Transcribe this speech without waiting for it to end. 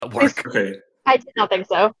not work. Okay. I did not think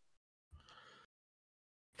so.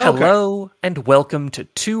 Hello, and welcome to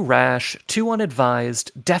Too Rash, Too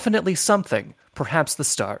Unadvised, Definitely Something, Perhaps the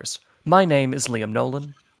Stars. My name is Liam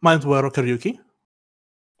Nolan. Mine's Wero Karyuki.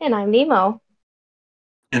 And I'm Nemo.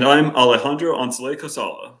 And I'm Alejandro Ansele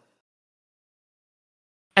Casala.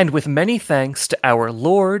 And with many thanks to our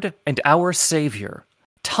Lord and our Savior,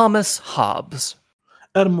 Thomas Hobbes.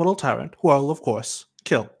 An immortal tyrant, who I will, of course,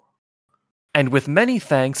 kill. And with many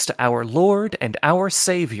thanks to our Lord and our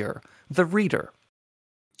Savior, the Reader.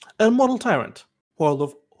 An immortal tyrant, who I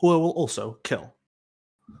will also kill.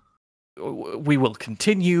 We will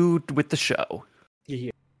continue with the show.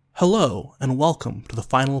 Yeah. Hello, and welcome to the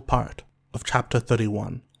final part of Chapter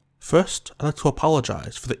 31. First, I'd like to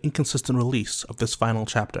apologize for the inconsistent release of this final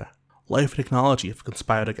chapter. Life and technology have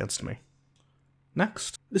conspired against me.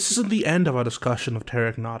 Next, this isn't the end of our discussion of Terra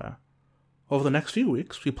Ignota. Over the next few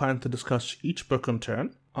weeks, we plan to discuss each book in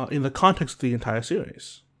turn, in the context of the entire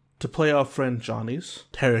series. To play our friend Johnny's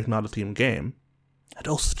Terra Ignota themed game, and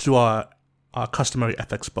also to do our customary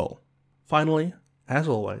ethics bowl. Finally, as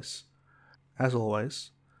always,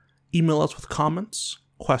 email us with comments,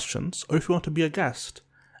 questions, or if you want to be a guest,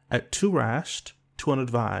 at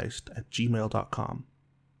toorashed2unadvised@gmail.com.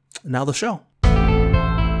 Now the show.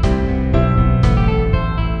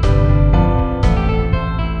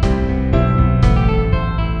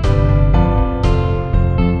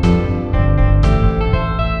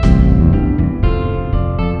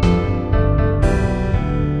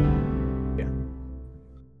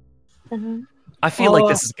 I feel like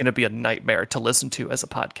this is going to be a nightmare to listen to as a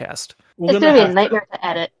podcast. It's going to be a nightmare to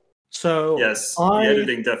edit. So yes, the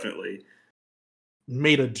editing definitely.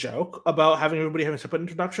 Made a joke about having everybody having separate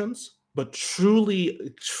introductions, but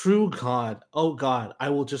true God, oh God, I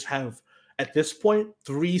will just have, at this point,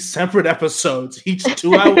 3 separate episodes, each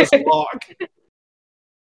 2 hours long.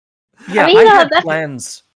 Yeah, I had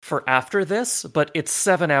plans for after this, but it's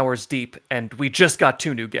 7 hours deep, and we just got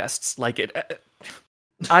 2 new guests. Like it,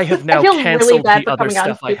 I have now canceled the other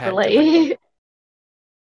stuff I had.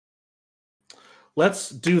 Let's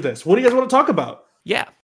do this. What do you guys want to talk about? Yeah.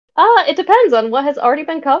 It depends on what has already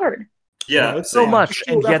been covered. Yeah, it's so much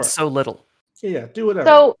and yet so little. Yeah, do whatever.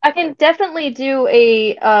 So I can definitely do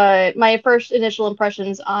my first initial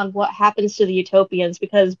impressions on what happens to the Utopians,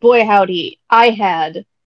 because boy howdy, I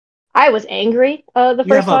was angry the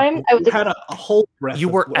first time. I had a whole breath. You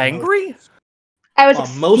were angry? I was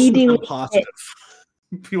exceedingly positive.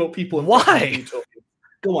 People. Why?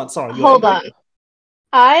 Go on. Sorry. Hold on.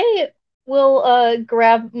 I will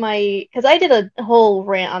grab my, because I did a whole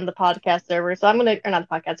rant on the podcast server, so I'm gonna, or not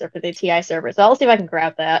the podcast server, the TI server. So I'll see if I can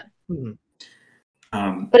grab that.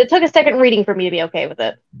 But it took a second reading for me to be okay with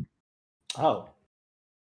it. Oh,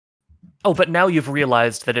 but now you've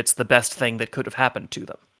realized that it's the best thing that could have happened to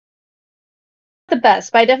them. The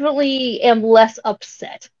best, but I definitely am less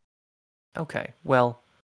upset. Okay, well,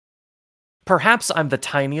 perhaps I'm the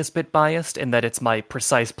tiniest bit biased in that it's my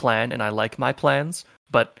precise plan and I like my plans,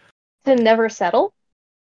 but... To never settle?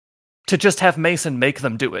 To just have Mason make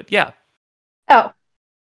them do it, yeah. Oh.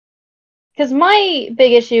 Because my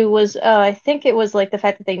big issue was, I think it was like the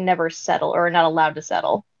fact that they never settle, or are not allowed to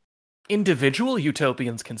settle. Individual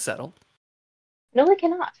utopians can settle. No, they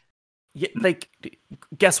cannot. Yeah,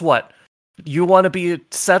 guess what? You want to be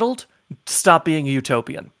settled? Stop being a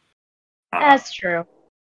utopian. That's true.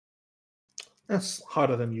 That's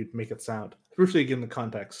harder than you'd make it sound, especially given the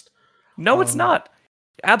context. No, it's not.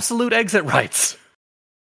 Absolute exit rights.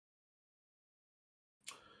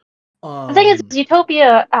 The thing is,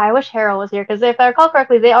 Utopia, I wish Harold was here, because if I recall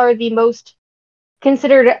correctly, they are the most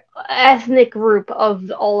considered ethnic group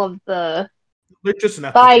of all of the... They're just an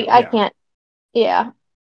ethnic group, I can't... Yeah.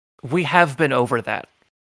 We have been over that.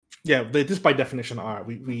 Yeah, they just by definition are.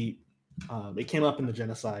 It came up in the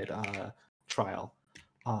genocide trial,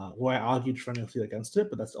 where I argued strenuously against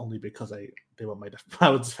it, but that's only because I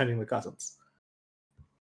was defending the cousins.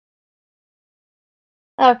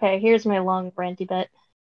 Okay, here's my long ranty bit.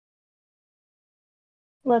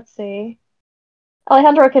 Let's see.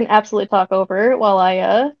 Alejandro can absolutely talk over while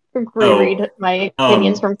I reread my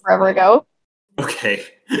opinions from forever ago. Okay.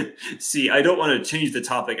 See, I don't want to change the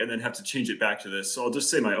topic and then have to change it back to this, so I'll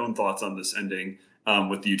just say my own thoughts on this ending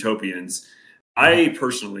with the Utopians. I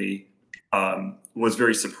personally was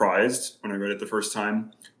very surprised when I read it the first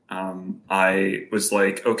time. I was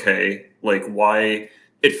like, okay, like why?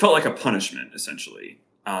 It felt like a punishment, essentially.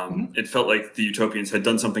 It felt like the Utopians had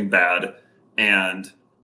done something bad and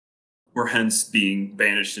were hence being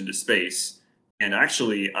banished into space. And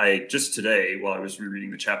actually, I just today, while I was rereading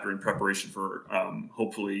the chapter in preparation for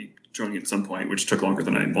hopefully joining at some point, which took longer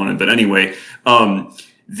than I wanted, but anyway, I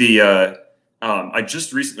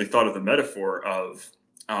just recently thought of the metaphor of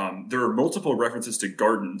there are multiple references to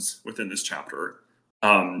gardens within this chapter.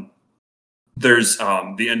 There's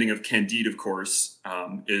the ending of Candide, of course,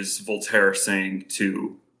 is Voltaire saying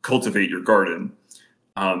to cultivate your garden.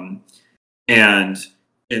 And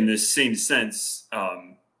in this same sense,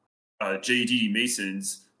 J.D.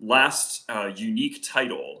 Mason's last unique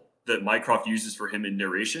title that Mycroft uses for him in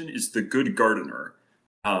narration is the Good Gardener,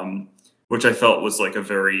 which I felt was like a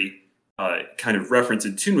very kind of reference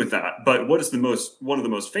in tune with that. But what is one of the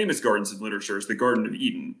most famous gardens in literature is the Garden of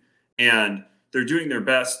Eden. And they're doing their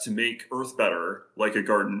best to make Earth better, like a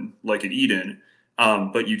garden, like an Eden.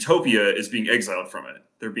 But Utopia is being exiled from it.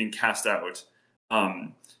 They're being cast out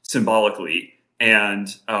symbolically and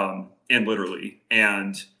literally.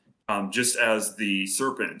 And just as the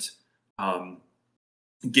serpent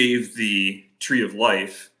gave the tree of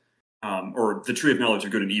life, or the tree of knowledge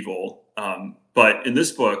of good and evil. But in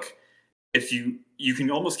this book, if you can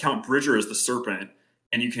almost count Bridger as the serpent,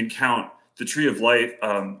 and you can count the tree of life,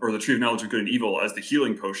 or the tree of knowledge of good and evil, as the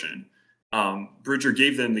healing potion. Bridger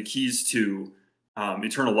gave them the keys to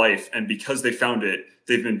eternal life, and because they found it,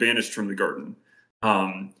 they've been banished from the garden.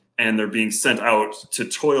 And they're being sent out to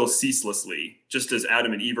toil ceaselessly, just as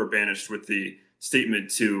Adam and Eve are banished with the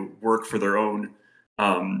statement to work for their own,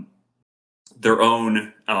 in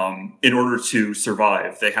order to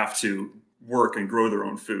survive, they have to work and grow their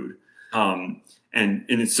own food. And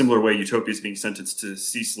in a similar way, Utopia is being sentenced to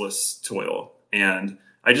ceaseless toil. And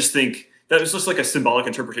I just think that was just like a symbolic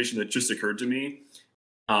interpretation that just occurred to me.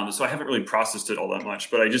 So I haven't really processed it all that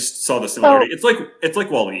much, but I just saw the similarity. It's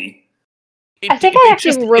like Wall-E. I think I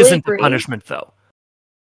actually really isn't agree. The punishment, though.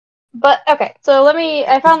 But okay, so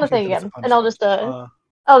I found the thing again, and I'll just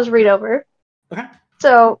read over. Okay.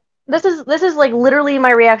 So this is like literally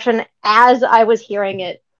my reaction as I was hearing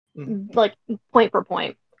it, like point for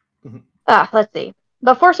point. Let's see.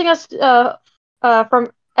 But forcing us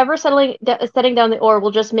from ever setting down the ore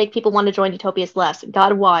will just make people want to join Utopias less.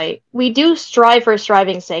 God, why? We do strive for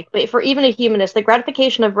striving's sake, but for even a humanist, the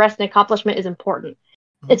gratification of rest and accomplishment is important.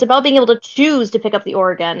 It's about being able to choose to pick up the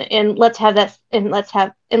ore again, and let's have that, and lets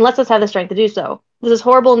us have the strength to do so. This is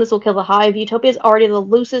horrible, and this will kill the hive. Utopia is already the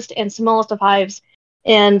loosest and smallest of hives,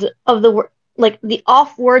 and of the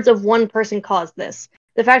off words of one person caused this.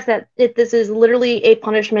 The fact that this is literally a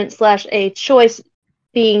punishment / a choice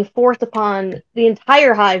being forced upon the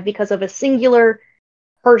entire hive because of a singular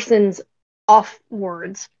person's off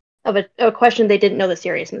words of a question they didn't know the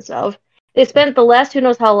seriousness of. They spent the last who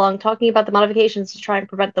knows how long talking about the modifications to try and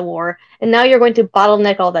prevent the war, and now you're going to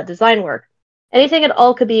bottleneck all that design work. Anything at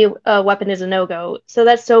all could be a weapon is a no-go, so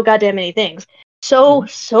that's so goddamn many things. So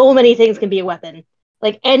many things can be a weapon.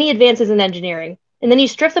 Like any advances in engineering. And then you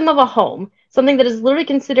strip them of a home, something that is literally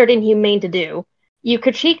considered inhumane to do. You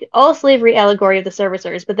critique all slavery allegory of the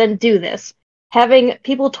servicers, but then do this. Having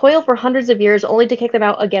people toil for hundreds of years only to kick them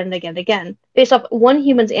out again and again and again, based off one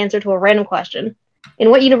human's answer to a random question.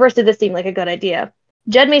 In what universe did this seem like a good idea?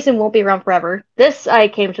 Jed Mason won't be around forever. This I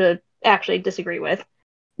came to actually disagree with.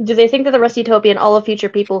 Do they think that the rest of Utopia and all of future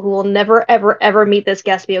people who will never, ever, ever meet this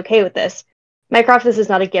guest be okay with this? Mycroft, this is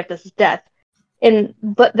not a gift, this is death. And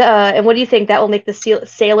what do you think that will make the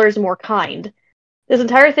sailors more kind? This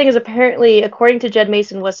entire thing is apparently, according to Jed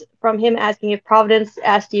Mason, was from him asking if Providence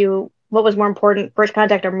asked you what was more important, First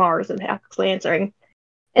Contact or Mars, and actually answering.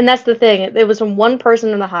 And that's the thing, it was from one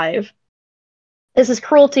person in the hive. This is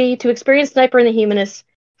cruelty to experienced Sniper and the Humanists.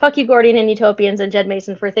 Fuck you, Gordian and Utopians and Jed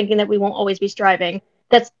Mason for thinking that we won't always be striving.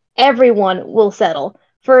 That's everyone will settle.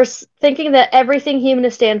 First, thinking that everything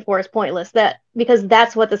humanists stand for is pointless. Because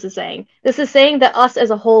that's what this is saying. This is saying that us as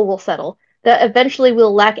a whole will settle. That eventually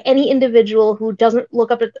we'll lack any individual who doesn't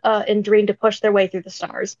look up and dream to push their way through the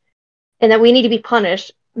stars. And that we need to be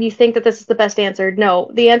punished. You think that this is the best answer?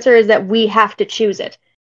 No. The answer is that we have to choose it.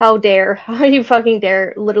 How you fucking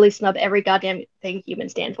dare literally snub every goddamn thing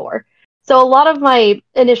humans stand for. So a lot of my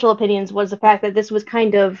initial opinions was the fact that this was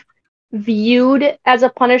kind of viewed as a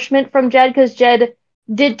punishment from Jed, because Jed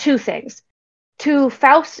did two things. To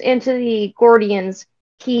Faust and to the Gordians,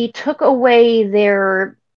 he took away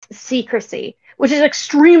their secrecy, which is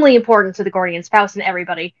extremely important to the Gordians, Faust and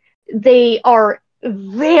everybody. They are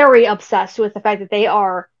very obsessed with the fact that they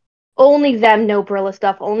are only them know Barilla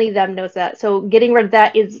stuff, only them knows that. So getting rid of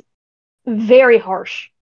that is very harsh,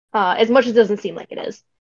 as much as it doesn't seem like it is.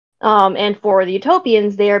 And for the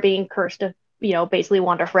Utopians, they are being cursed to, basically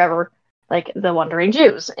wander forever, like the Wandering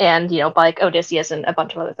Jews, and, like Odysseus and a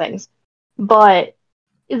bunch of other things. But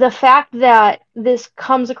the fact that this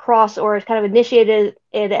comes across or is kind of initiated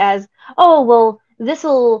it as, oh, well, this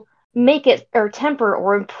will make it or temper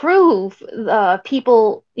or improve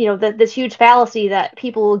people, that this huge fallacy that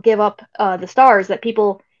people will give up the stars, that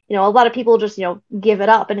people, a lot of people just, give it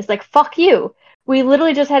up. And it's like, fuck you. We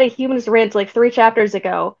literally just had a humanist rant like 3 chapters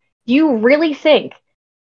ago. Do you really think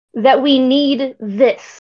that we need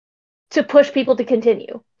this to push people to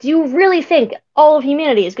continue? Do you really think all of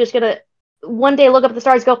humanity is just going to one day look up at the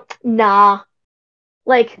stars and go, nah,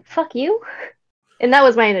 like, fuck you? And that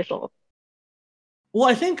was my initial. Well,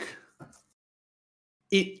 I think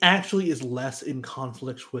it actually is less in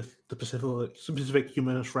conflict with the specific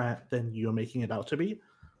humanist rant than you're making it out to be.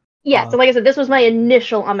 Yeah, so like I said, this was my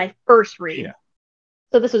initial on my first read. Yeah.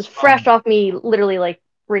 So this was fresh off me literally like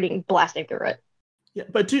reading, blasting through it. Yeah,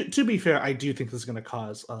 but to be fair, I do think this is going to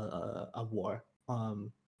cause a war.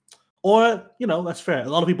 Or, that's fair. A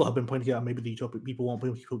lot of people have been pointing out maybe the people won't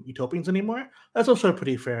be utopians anymore. That's also a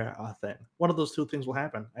pretty fair thing. One of those two things will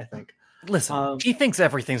happen, I think. Listen, he thinks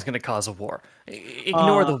everything's going to cause a war.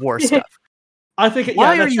 Ignore the war stuff. I think.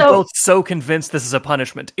 Why are you both so convinced this is a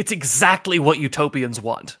punishment? It's exactly what utopians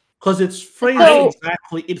want. Because it's phrased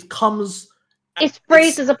exactly. It comes. It's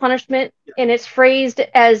phrased as a punishment, and it's phrased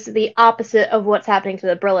as the opposite of what's happening to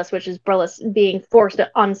the Brillis, which is Brillis being forced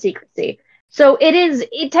on secrecy. So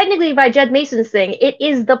technically by Jed Mason's thing, it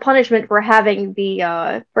is the punishment for having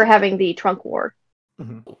the trunk war.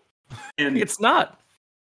 Mm-hmm. And it's not.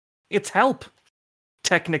 It's help.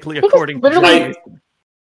 Technically, according to Jed Mason.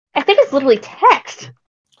 I think it's literally text.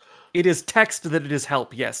 It is text that it is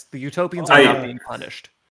help, yes. The utopians are not being punished.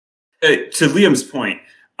 To Liam's point,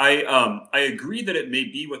 I agree that it may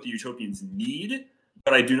be what the utopians need,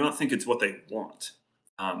 but I do not think it's what they want.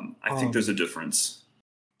 I think there's a difference.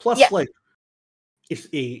 Plus,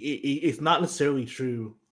 it's not necessarily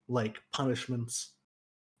true, like, punishments.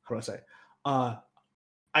 How do I say?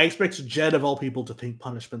 I expect Jed, of all people, to think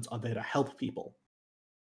punishments are there to help people.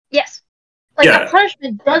 Yes. A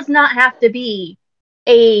punishment does not have to be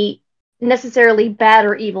a necessarily bad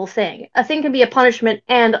or evil thing. A thing can be a punishment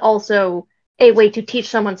and also a way to teach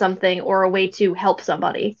someone something or a way to help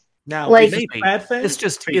somebody. Now, maybe a bad thing? This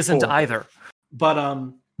just isn't either. But,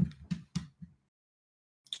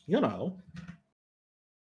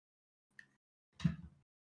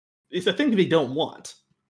 it's a thing that they don't want.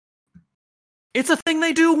 It's a thing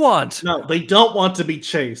they do want. No, they don't want to be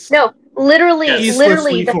chased. No, literally,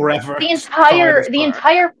 forever. The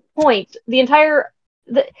entire point,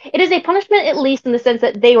 it is a punishment, at least in the sense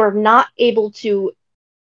that they were not able to.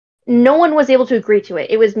 No one was able to agree to it.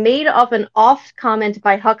 It was made of an off comment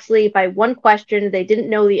by Huxley by one question they didn't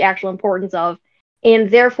know the actual importance of, and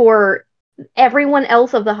therefore everyone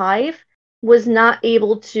else of the hive was not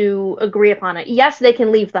able to agree upon it. Yes, they can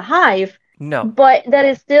leave the hive. No, but that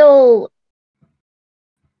is still.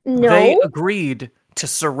 No. They agreed to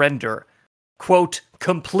surrender, quote,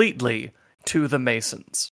 completely to the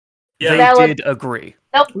Masons. Yeah. They did agree.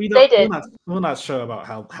 Nope, they did. We're not sure about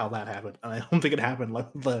how that happened. I don't think it happened like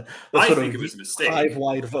the I sort think of it was a mistake.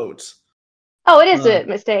 Hive-wide vote. Oh, it is a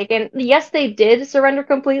mistake. And yes, they did surrender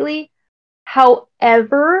completely.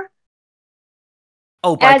 However...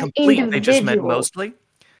 Oh, by complete, they just meant mostly?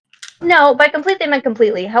 No, by complete, they meant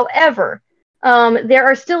completely. However... there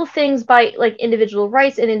are still things by like individual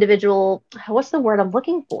rights and individual. What's the word I'm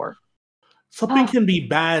looking for? Something can be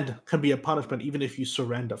bad, can be a punishment, even if you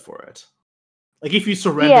surrender for it. Like if you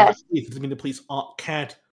surrender, it doesn't mean the police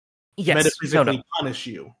can't metaphysically punish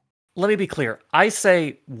you. Let me be clear. I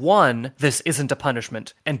say 1, this isn't a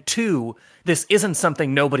punishment, and 2, this isn't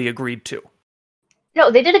something nobody agreed to.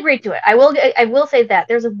 No, they did agree to it. I will say that.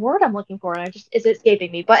 There's a word I'm looking for, and it's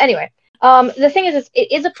escaping me. But anyway. The thing is,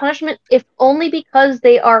 it is a punishment if only because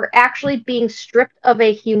they are actually being stripped of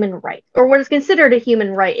a human right, or what is considered a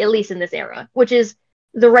human right, at least in this era, which is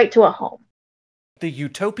the right to a home. The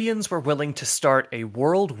utopians were willing to start a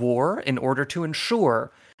world war in order to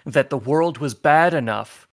ensure that the world was bad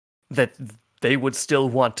enough that they would still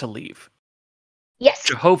want to leave. Yes.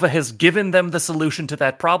 Jehovah has given them the solution to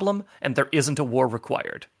that problem, and there isn't a war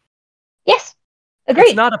required. Yes. Agreed.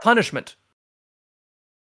 It's not a punishment.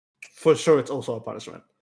 For sure, it's also a punishment.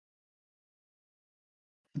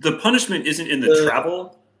 The punishment isn't in the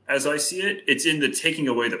travel, as I see it. It's in the taking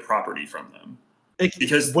away the property from them.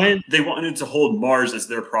 Because they wanted to hold Mars as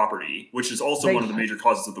their property, which is also one of the major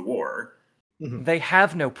causes of the war. They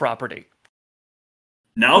have no property.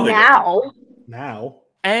 Now.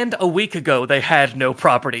 And a week ago, they had no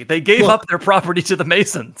property. They gave up their property to the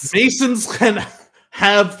Masons. Masons can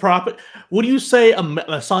have property. Would you say a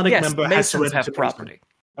Masonic member has surrendered to property?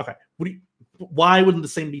 Okay. why wouldn't the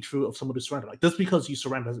same be true of someone who surrendered? Like, just because you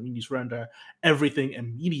surrender doesn't mean you surrender everything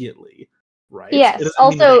immediately, right? Yes.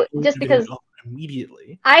 Also, just because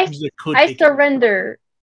immediately, I surrender,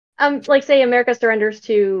 like say America surrenders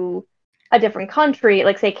to a different country,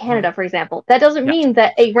 like say Canada, for example, that doesn't mean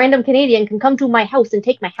that a random Canadian can come to my house and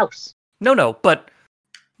take my house. No, but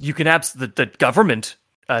you can the government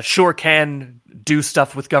sure can do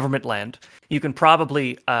stuff with government land. You can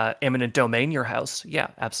probably eminent domain your house. Yeah,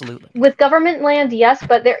 absolutely. With government land, yes,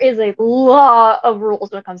 but there is a lot of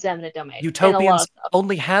rules when it comes to eminent domain. Utopians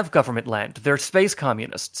only have government land. They're space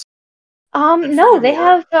communists. No, they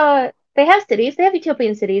have cities. They have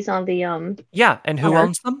utopian cities on the Yeah, and who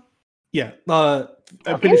owns them? Yeah, I'm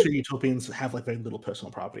pretty sure utopians have like very little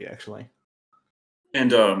personal property, actually.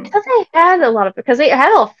 And because they had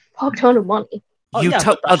a fuck ton of money.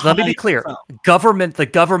 Let me be clear. The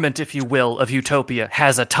government, if you will, of Utopia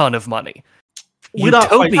has a ton of money.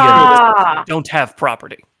 Utopians don't have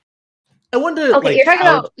property. I wonder. Okay, you're talking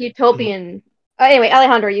about utopian. Anyway,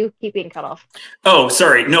 Alejandro, you keep being cut off. Oh,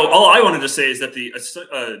 sorry. No, all I wanted to say is that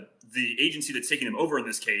the agency that's taking them over in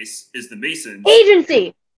this case is the Masons.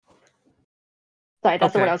 Agency. Sorry,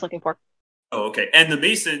 that's the word I was looking for. Oh, okay. And the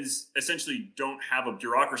Masons essentially don't have a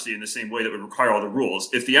bureaucracy in the same way that would require all the rules.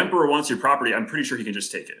 If the Emperor wants your property, I'm pretty sure he can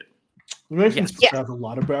just take it. The Masons have a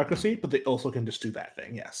lot of bureaucracy, but they also can just do that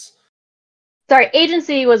thing, yes. Sorry,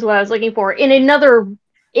 agency was what I was looking for. In another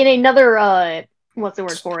what's the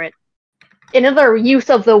word for it? Another use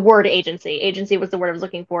of the word agency. Agency was the word I was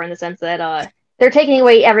looking for in the sense that they're taking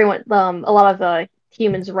away a lot of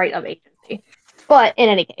humans' right of agency. But in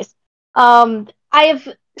any case, I have,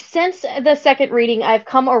 since the second reading, I've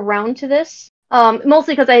come around to this,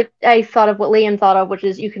 mostly because I thought of what Liam thought of, which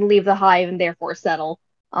is you can leave the hive and therefore settle.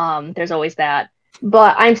 There's always that.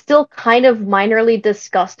 But I'm still kind of minorly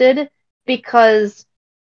disgusted because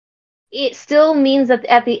it still means that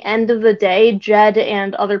at the end of the day, Jed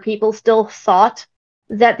and other people still thought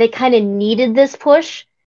that they kind of needed this push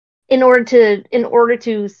in order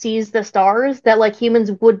to seize the stars, that like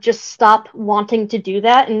humans would just stop wanting to do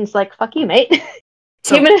that, and it's like, fuck you, mate.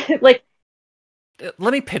 So,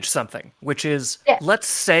 let me pitch something, which is, let's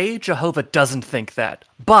say Jehovah doesn't think that,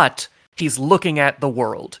 but he's looking at the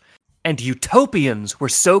world, and utopians were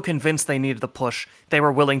so convinced they needed the push, they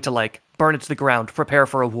were willing to like burn it to the ground, prepare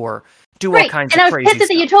for a war, do all kinds of crazy stuff. And I was pissed at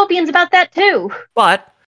the utopians about that too. But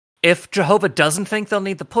if Jehovah doesn't think they'll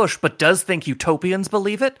need the push, but does think utopians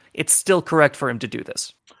believe it, it's still correct for him to do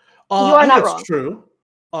this. You are not wrong. That's true.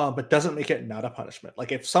 But doesn't make it not a punishment.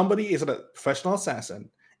 Like if somebody is a professional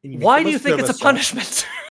assassin, and why do you think it's a punishment?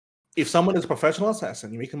 If someone is a professional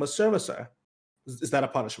assassin, you make them a servicer. Is that a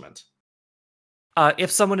punishment?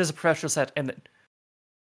 If someone is a professional assassin,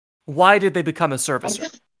 why did they become a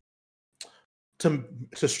servicer?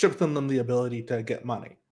 To strip them the ability to get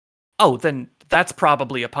money. Oh, then that's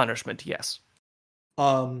probably a punishment. Yes.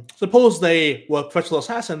 Suppose they were professional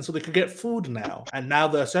assassins, so they could get food now, and now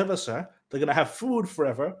they're a servicer. They're gonna have food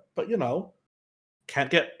forever, but can't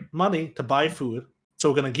get money to buy food. So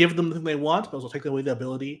we're gonna give them the thing they want, but also take away the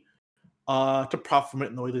ability to profit from it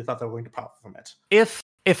in the way they thought they were going to profit from it.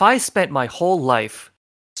 If I spent my whole life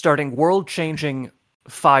starting world-changing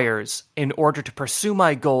fires in order to pursue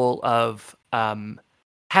my goal of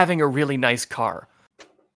having a really nice car,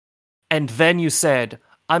 and then you said,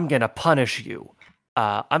 I'm gonna punish you.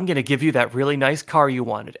 I'm gonna give you that really nice car you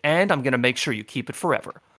wanted, and I'm gonna make sure you keep it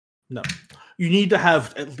forever. No. You need to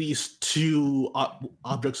have at least two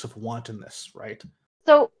objects of wantonness, right?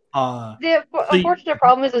 So the unfortunate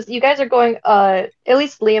problem is you guys are going, at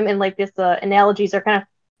least Liam and like this analogies are kind of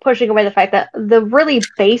pushing away the fact that the really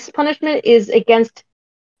base punishment is against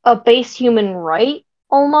a base human right,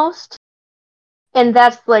 almost. And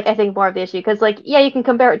that's like, I think, more of the issue. Because like, yeah, you can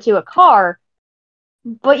compare it to a car,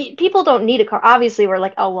 but people don't need a car. Obviously, we're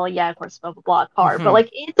like, oh, well, yeah, of course, blah, blah, blah, car. Mm-hmm. But, like,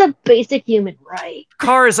 it's a basic human right.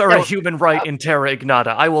 Cars are a human right in Terra Ignata.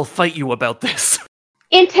 I will fight you about this.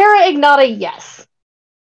 In Terra Ignata, yes.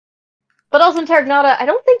 But also in Terra Ignata, I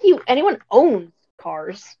don't think anyone owns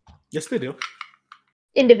cars. Yes, they do.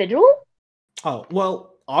 Individual? Oh,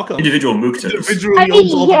 well, Occam. Individual Muktas. I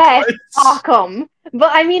mean, yes, Occam. But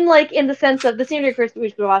I mean, like, in the sense of the scenery first we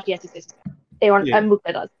should watch, yes, they want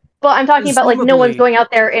Mukta does. But I'm talking about, like, no one's going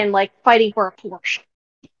out there and, like, fighting for a Porsche.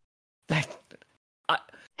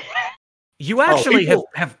 You actually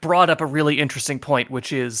have brought up a really interesting point,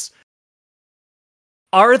 which is,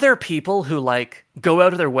 are there people who, like, go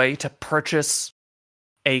out of their way to purchase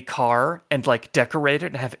a car and, like, decorate it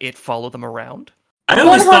and have it follow them around?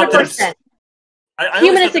 100%.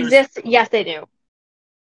 Humanists exist, yes, they do.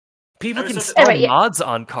 People can sell mods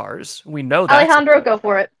on cars. We know that. Alejandro, go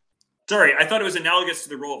for it. Sorry, I thought it was analogous to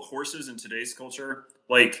the role of horses in today's culture.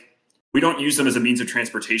 Like, we don't use them as a means of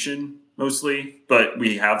transportation mostly, but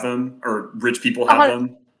we have them, or rich people have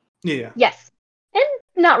them. Yeah. Yes. And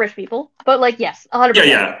not rich people, but like, yes, 100%.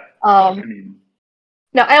 Yeah. I mean,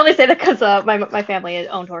 no, I only say that because my family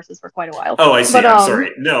owned horses for quite a while. oh, I see. But, I'm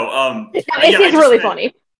sorry. No, it's really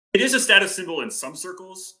funny. It is a status symbol in some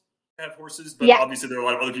circles to have horses, but obviously there are a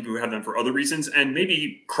lot of other people who have them for other reasons, and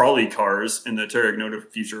maybe Crawley cars in the Terra Ignota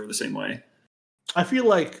future are the same way. I feel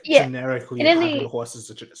like generically having a horse is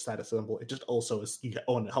a status symbol. It just also is you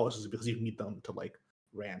own horses because you need them to like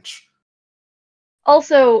ranch.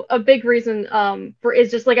 Also, a big reason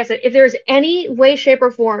is just like I said, if there's any way, shape,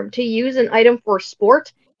 or form to use an item for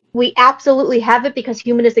sport, we absolutely have it because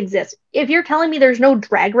humanists exist. If you're telling me there's no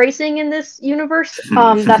drag racing in this universe,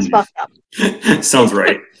 that's fucked up. Sounds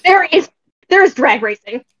right. There is drag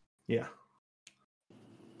racing. Yeah.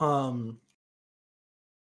 But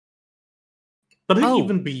I think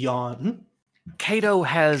even beyond Cato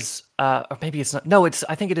has, or maybe it's not. No,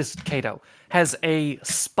 I think it is Cato has a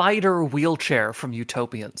spider wheelchair from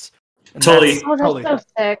Utopians. Tully. Oh, that's so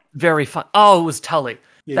sick. Very fun. Oh, it was Tully.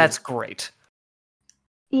 Yeah. That's great.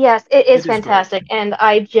 Yes, it is fantastic, and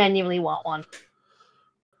I genuinely want one.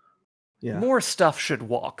 Yeah. More stuff should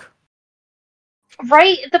walk.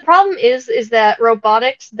 Right. The problem is that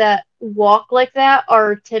robotics that walk like that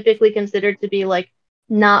are typically considered to be like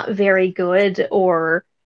not very good or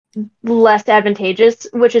less advantageous,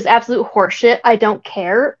 which is absolute horseshit. I don't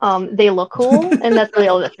care. They look cool, and that's really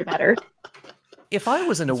all that matters. If I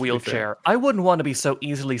was in a wheelchair, I wouldn't want to be so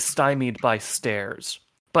easily stymied by stairs.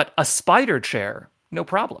 But a spider chair, no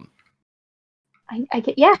problem. I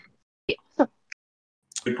get, yeah.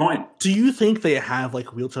 Good point. Do you think they have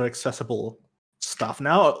like wheelchair accessible stuff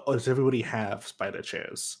now, or does everybody have spider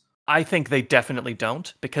chairs? I think they definitely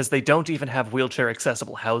don't, because they don't even have wheelchair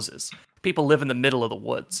accessible houses. People live in the middle of the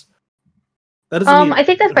woods. I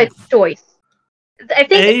think that's by choice. I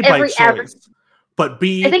think every average, but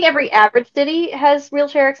B. I think every average city has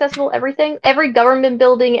wheelchair accessible everything. Every government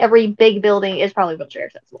building, every big building is probably wheelchair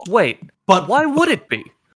accessible. Wait, but why would it be?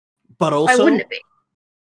 But also, why wouldn't it be?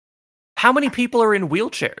 How many people are in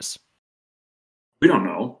wheelchairs? We don't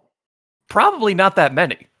know. Probably not that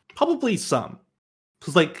many. Probably some.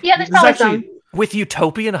 Because there's probably some. With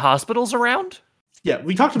utopian hospitals around? Yeah,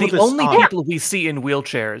 we talked about the this. The only people we see in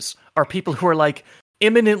wheelchairs are people who are like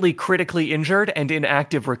imminently critically injured and in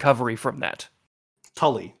active recovery from that.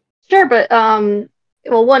 Tully. Sure, but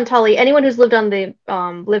one, Tully. Anyone who's lived on the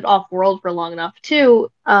lived off world for long enough. Two,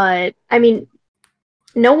 I mean,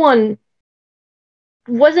 no one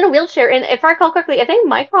was in a wheelchair, and if I recall correctly, I think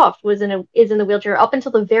Mycroft is in the wheelchair up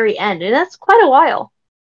until the very end, and that's quite a while.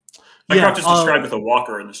 Mycroft is described with a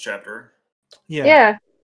walker in this chapter. Yeah.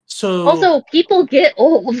 So also, people get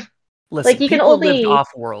old. Listen, like you can only lived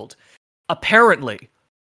off-world, apparently,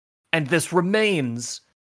 and this remains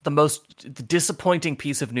the most disappointing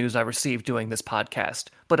piece of news I received doing this podcast.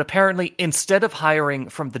 But apparently, instead of hiring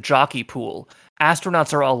from the jockey pool,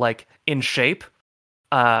 astronauts are all like in shape,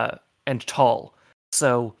 and tall.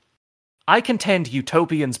 So, I contend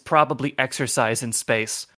utopians probably exercise in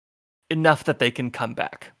space enough that they can come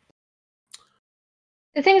back.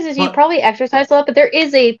 The thing is you probably exercise a lot, but there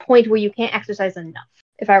is a point where you can't exercise enough.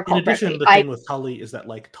 If I recall correctly. In addition, the thing with Tully is that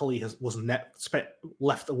like Tully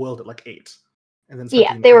left the world at like 8, and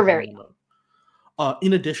then they were very young.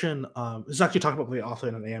 In addition, this is actually talking about the author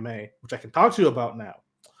in an AMA, which I can talk to you about now.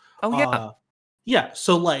 Oh yeah, yeah.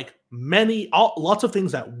 So like lots of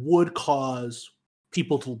things that would cause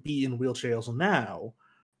people to be in wheelchairs now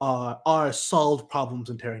are solved problems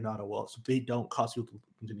in Terra Ignota world, so they don't cause people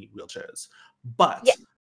to need wheelchairs. But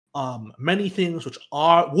many things which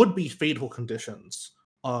would be fatal conditions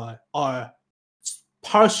are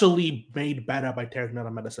partially made better by Terra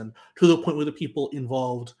Ignota medicine to the point where the people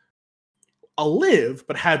involved live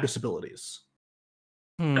but have disabilities.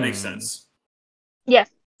 That makes sense. Yes.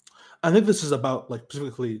 I think this is about like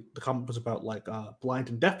specifically the comment was about like blind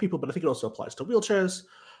and deaf people, but I think it also applies to wheelchairs.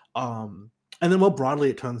 And then more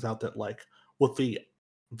broadly, it turns out that like with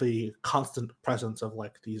the constant presence of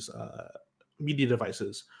like these media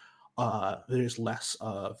devices, there's less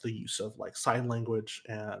of the use of like sign language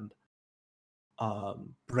and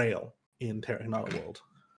Braille in Terra Ignota world.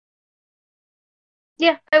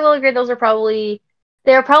 Yeah, I will agree.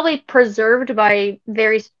 They're probably preserved by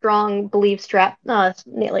very strong belief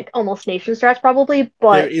like almost nation strats probably.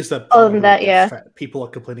 But there is that. Other than that, people are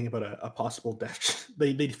complaining about a possible death.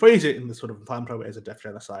 They phrase it in this sort of inflammatory way as a death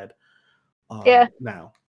genocide.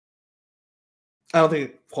 Now, I don't think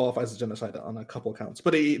it qualifies as genocide on a couple accounts,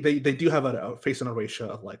 but they do have a face and erasure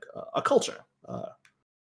of like a culture.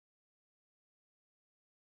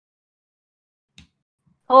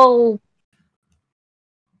 Oh,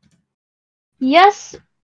 yes,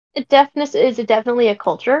 deafness is definitely a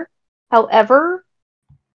culture. However,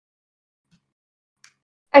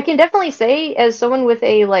 I can definitely say, as someone with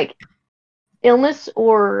a illness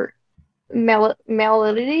or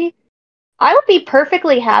malady, I would be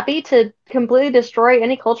perfectly happy to completely destroy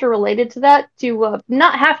any culture related to that to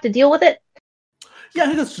not have to deal with it. Yeah, I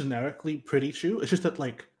think that's generically pretty true. It's just that,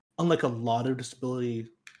 like, unlike a lot of disability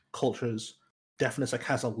cultures, deafness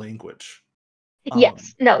has a language.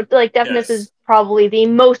 Yes, no, deafness Yes. is probably the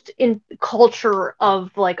most in culture of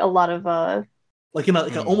a lot of Like in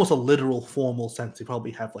almost a literal formal sense, you probably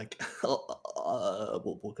have what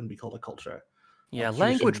can be called a culture. Yeah,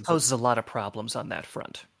 language poses a lot of problems on that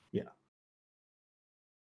front. Yeah.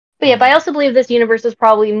 But yeah, but I also believe this universe is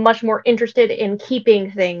probably much more interested in keeping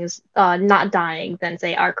things not dying than,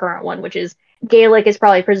 say, our current one, which is Gaelic is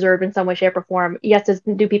probably preserved in some way, shape, or form. Yes,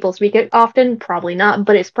 do people speak it often? Probably not,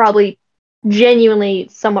 but it's probably genuinely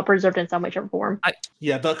somewhat preserved in some way, shape, or form.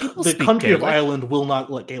 The country of Ireland will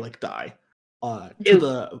not let Gaelic die. To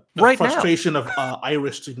the right frustration now. of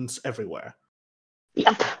Irish students everywhere.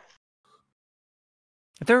 Yep.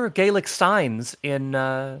 There are Gaelic signs in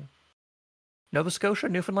Nova Scotia,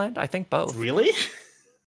 Newfoundland. I think both. Really?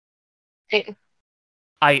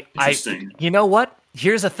 Interesting. You know what?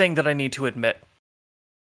 Here's a thing that I need to admit.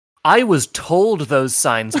 I was told those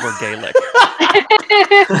signs were Gaelic.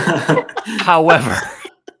 However,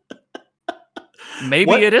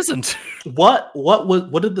 maybe it isn't. What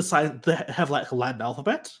did the sign have, like a Latin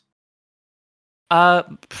alphabet?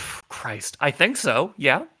 Christ, I think so.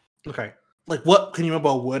 Yeah. Okay. Like, what can you remember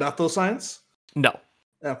a word off those signs? No.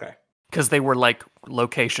 Okay. Because they were like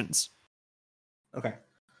locations. Okay.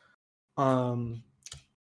 Am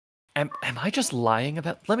I just lying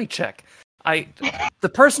about? Let me check. The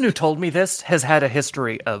person who told me this has had a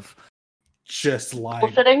history of just lying.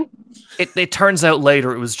 Bullshitting? It turns out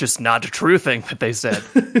later it was just not a true thing that they said,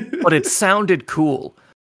 but it sounded cool.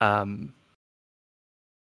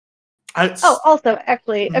 Also,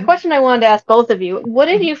 actually, a question I wanted to ask both of you: what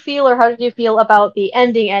did you feel, or how did you feel about the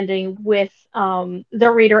ending with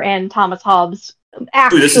the reader and Thomas Hobbes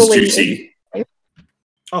actually? Ooh, this is juicy.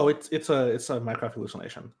 Oh, it's a Minecraft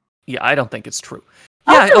hallucination. Yeah, I don't think it's true.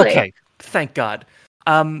 Yeah, really? Okay. Thank God.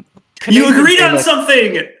 You agreed on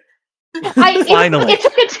something. Finally, it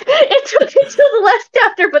took until the last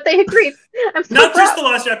chapter, but they agreed. I'm so Not proud. just the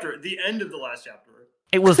last chapter, the end of the last chapter.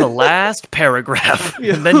 It was the last paragraph,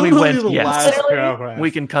 and then we went, yes,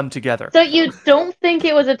 we can come together. So you don't think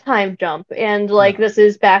it was a time jump, and this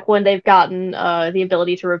is back when they've gotten the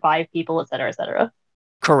ability to revive people, etc., etc.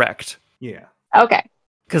 Correct. Yeah. Okay.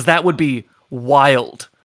 Because that would be wild.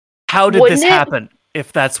 How did this happen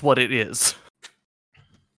if that's what it is?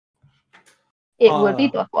 It would be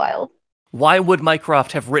buck wild. Why would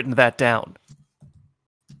Mycroft have written that down?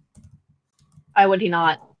 Why would he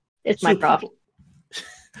not? It's Mycroft.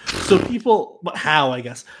 So people, but how, I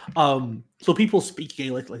guess. So people speak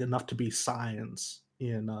Gaelic enough to be signs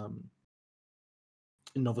in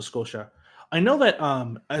Nova Scotia. I know that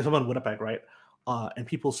I'm in Winnipeg, right? And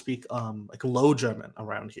people speak Low German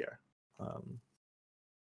around here.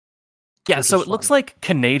 Yeah, so it looks like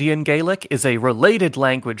Canadian Gaelic is a related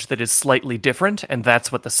language that is slightly different, and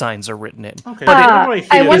that's what the signs are written in. Okay, but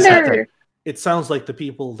I wonder. It sounds like the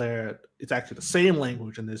people there, it's actually the same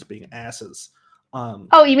language, and they're just being asses.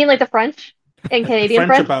 Oh, you mean like the French and Canadian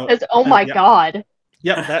French? Oh my god!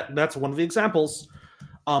 Yep, that's one of the examples.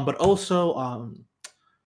 But also,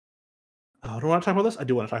 I don't want to talk about this. I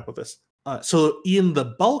do want to talk about this. So in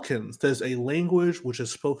the Balkans, there's a language which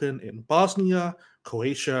is spoken in Bosnia,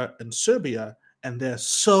 Croatia, and Serbia, and they're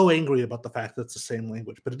so angry about the fact that it's the same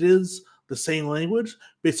language. But it is the same language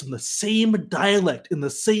based on the same dialect in the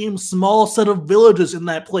same small set of villages in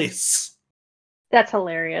that place. That's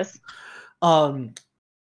hilarious. You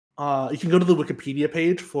can go to the Wikipedia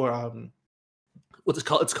page for what's it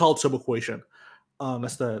called? It's called Serbo-Croatian.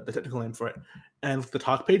 That's the technical name for it. And the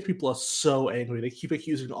talk page, people are so angry. They keep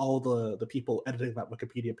accusing all the people editing that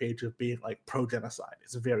Wikipedia page of being pro-genocide.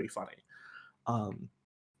 It's very funny.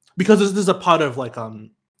 Because this is a part of to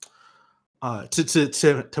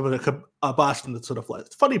Boston, that's sort of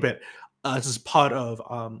the funny bit. This is part of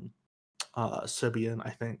Serbian, I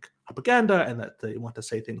think, propaganda, and that they want to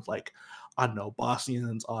say things like, I don't know,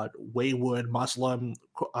 Bosnians are wayward Muslim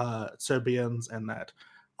Serbians, and that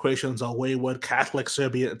Croatians are wayward Catholic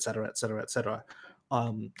Serbia, etc., etc., etc.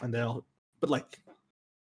 And they'll,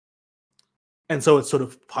 and so it's sort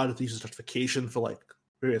of part of the justification for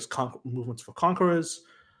various movements for conquerors.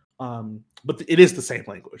 But it is the same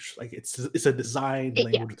language. It's a designed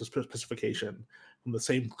language with a specification from the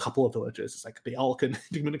same couple of villages. It's like they all can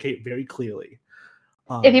communicate very clearly.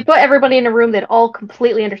 If you put everybody in a room, they'd all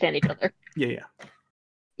completely understand each other. Yeah.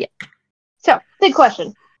 So, big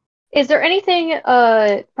question. Is there anything,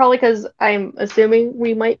 probably because I'm assuming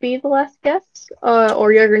we might be the last guests,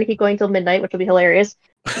 or you're going to keep going till midnight, which will be hilarious.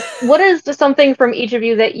 What is something from each of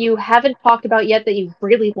you that you haven't talked about yet that you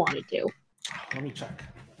really wanted to? Let me check.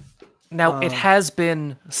 Now, it has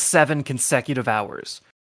been 7 consecutive hours.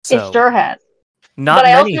 So It sure has. not But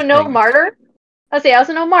I many also know things. Martyr. I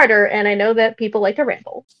also know Martyr, and I know that people like to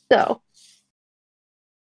ramble. So,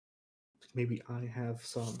 Maybe I have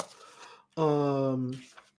some.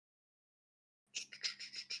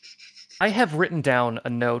 I have written down a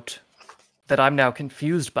note that I'm now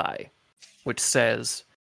confused by, which says,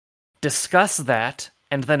 discuss that,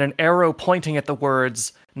 and then an arrow pointing at the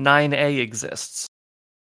words 9A exists.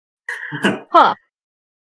 huh.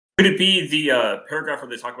 Could it be the paragraph where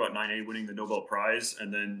they talk about 9A winning the Nobel Prize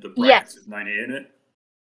and then the Yes. brackets with 9A in it?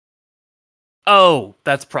 Oh,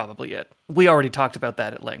 that's probably it. We already talked about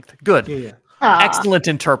that at length. Good. Yeah. Excellent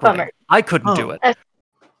interpreting. bummer. I couldn't do it.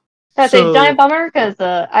 That's a giant bummer, because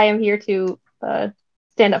I am here to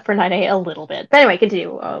stand up for 9A a little bit. But anyway,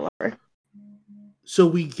 continue. So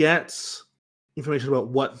we get information about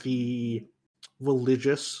what the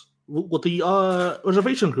reservation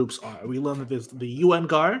groups are. We learn that there's the UN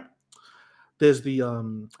Guard, there's the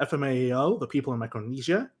FMAAO, the people in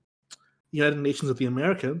Micronesia, United Nations of the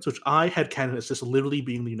Americans, which I had canon as just literally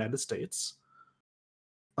being the United States,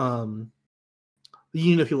 the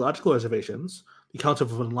Union of Theological Reservations, the Council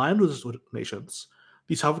of Aligned Nations,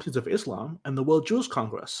 the Sovereignties of Islam, and the World Jewish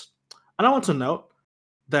Congress. And I want to note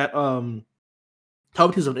that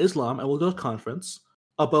Sovereignties of Islam and World Jewish Conference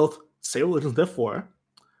are both same religions, therefore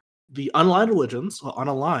the unaligned religions are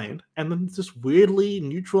unaligned, and then this weirdly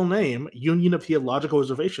neutral name, Union of Theological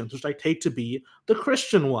Reservations, which I take to be the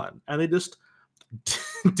Christian one, and they just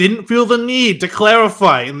didn't feel the need to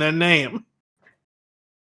clarify in their name.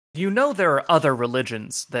 You know there are other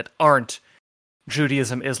religions that aren't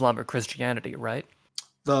Judaism, Islam, or Christianity, right?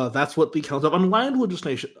 That's what the Council of Unaligned religious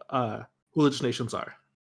nations are.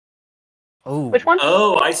 Oh, Which one?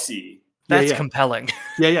 Oh, I see. that's yeah. compelling.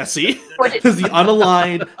 Yeah, see? What did- There's the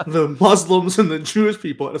unaligned, the Muslims, and the Jewish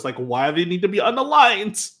people. And it's like, why do they need to be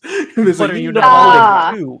unaligned? And there's What like, are you no.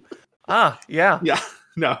 devoted to? Yeah. Yeah,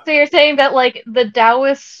 no. So you're saying that, like, the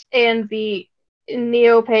Taoists and the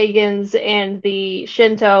neo-pagans and the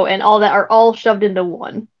Shinto and all that are all shoved into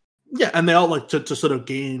one. Yeah, and they all like to sort of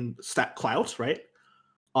gain stat clout, right?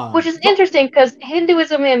 Which is interesting, because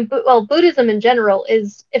Hinduism and, Buddhism in general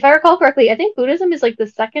is, if I recall correctly, I think Buddhism is, like, the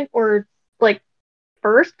second or, like,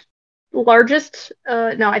 first largest.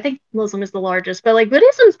 No, I think Muslim is the largest, but, like,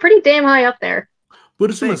 Buddhism's pretty damn high up there.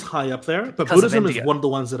 Buddhism Big. is high up there, but Because of Buddhism is India. one of the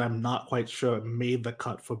ones that I'm not quite sure made the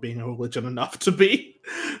cut for being a religion enough to be.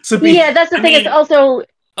 Yeah, that's the thing. It's also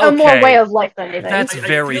a more Okay. way of life than anything. That's I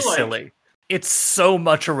very feel like- silly. It's so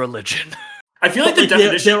much a religion. I feel like the But,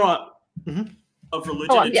 definition there are. of religion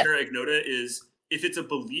Hold on, in yeah. Terra Ignota is if it's a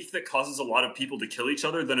belief that causes a lot of people to kill each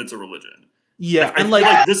other, then it's a religion. Yeah, I and feel like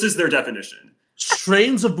like this is their definition.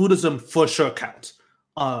 strains of Buddhism for sure count.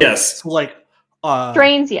 Yes. So like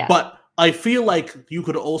Strains, yeah. But I feel like you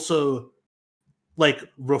could also like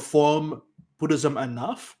reform Buddhism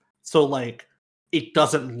enough so like it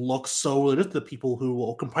doesn't look so religious. The people who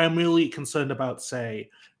are primarily concerned about, say,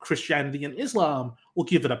 Christianity and Islam will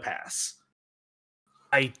give it a pass.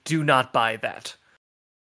 I do not buy that.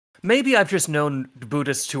 Maybe I've just known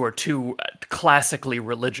Buddhists who are too classically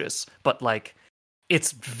religious, but like,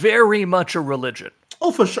 it's very much a religion.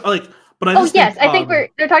 Oh, for sure. Like, but I Oh just yes, think, I think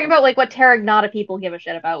they're talking about like what Terra Ignota people give a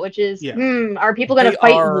shit about, which is, Yeah. are people going They to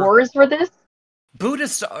fight are- wars for this?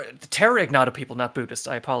 Buddhists are Terra Ignota people, not Buddhists.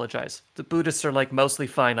 I apologize. The Buddhists are like mostly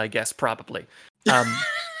fine, I guess, probably.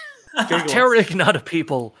 Terra Ignota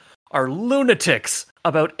people are lunatics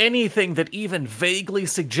about anything that even vaguely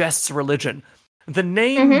suggests religion. The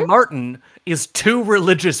name Martin is too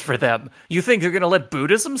religious for them. You think they're going to let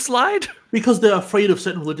Buddhism slide? because they're afraid of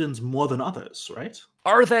certain religions more than others, right?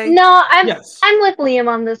 Are they? No, I'm Yes. with Liam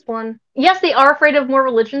on this one. Yes, they are afraid of more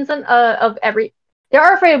religions than They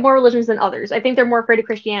are afraid of more religions than others. I think they're more afraid of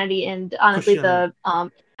Christianity and honestly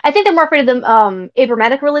I think they're more afraid of the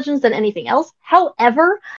Abrahamic religions than anything else.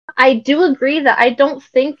 However, I do agree that I don't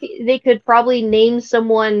think they could probably name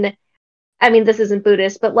someone. I mean, this isn't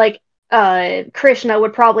Buddhist, but like Krishna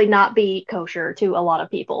would probably not be kosher to a lot of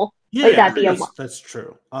people. Yeah, Like, yeah, that'd be a that's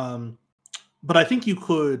true. But I think you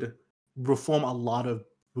could reform a lot of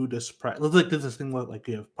Buddhist practice. Like there's this thing where like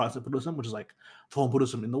you have Protestant Buddhism, which is like form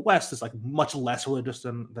Buddhism in the West is like much less religious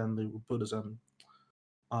than the Buddhism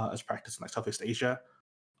as practiced in like Southeast Asia,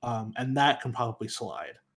 and that can probably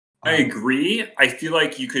slide. I agree. I feel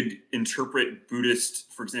like you could interpret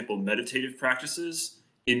Buddhist, for example, meditative practices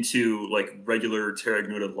into like regular Terra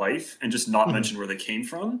Ignota life and just not mention where they came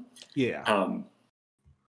from. Yeah.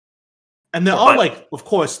 And there are like, of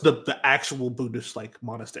course, the actual Buddhist like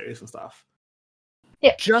monasteries and stuff.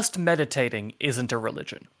 Yeah. Just meditating isn't a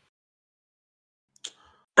religion.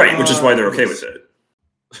 Right, which is why they're okay with it.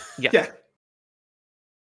 Yeah.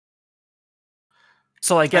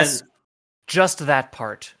 So I guess just that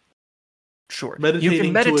part. Sure. You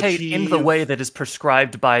can meditate in the way that is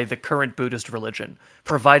prescribed by the current Buddhist religion,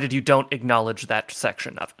 provided you don't acknowledge that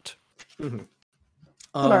section of it.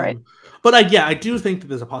 All right. But I do think that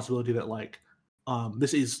there's a possibility that like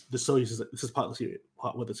this is part of the series,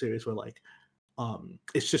 part of the series where like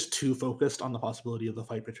it's just too focused on the possibility of the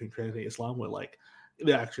fight between Christianity and Islam, where like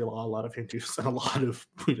there are actually a lot of Hindus and a lot of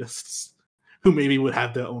Buddhists who maybe would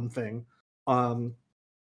have their own thing.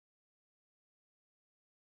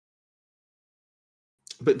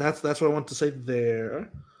 But that's what I want to say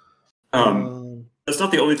there. That's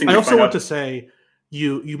not the only thing. I also want to say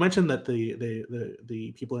you mentioned that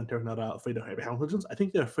the people in Terra Ignota are afraid of Abrahamic religions. I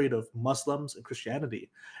think they're afraid of Muslims and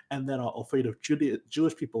Christianity, and then are afraid of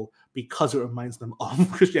Jewish people because it reminds them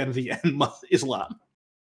of Christianity and Islam.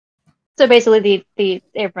 So basically, the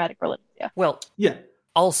Abrahamic religion. Yeah. Well, yeah.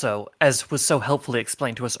 Also, as was so helpfully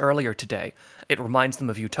explained to us earlier today, it reminds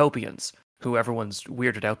them of utopians, who everyone's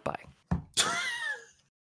weirded out by.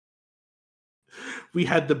 We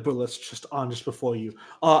had the burlesque just before you.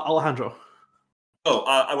 Alejandro. What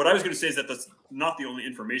I was going to say is that that's not the only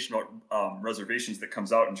information about reservations that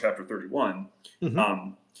comes out in Chapter 31.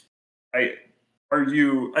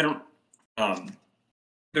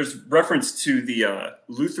 There's reference to the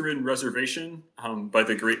Lutheran reservation by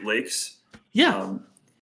the Great Lakes. Yeah.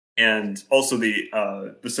 And also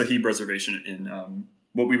the Sahib reservation in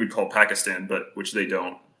what we would call Pakistan, but which they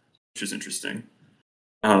don't, which is interesting.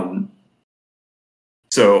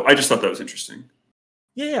 So I just thought that was interesting.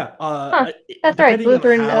 Yeah. That's right.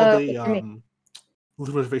 Lutheran. Lutheran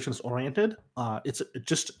reservation is oriented. It's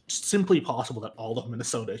just simply possible that all of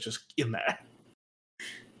Minnesota is just in there.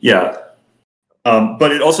 Yeah.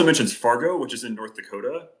 But it also mentions Fargo, which is in North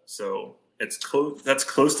Dakota. So it's close. That's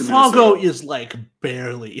close to Minnesota. Fargo is like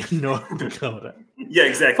barely in North Dakota. Yeah,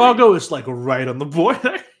 exactly. Fargo is like right on the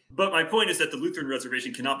border. But my point is that the Lutheran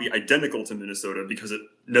reservation cannot be identical to Minnesota because it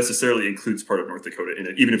necessarily includes part of North Dakota in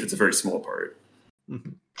it, even if it's a very small part. Mm-hmm.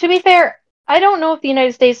 To be fair, I don't know if the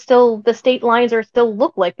United States the state lines still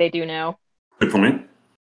look like they do now. Good point.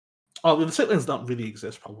 Oh, the state lines don't really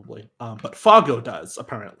exist, probably. But Fargo does,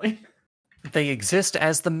 apparently. They exist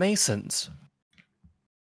as the Masons.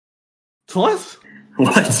 What?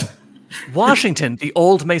 What? Washington, the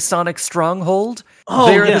old Masonic stronghold, Oh,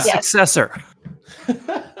 they're yeah. the successor.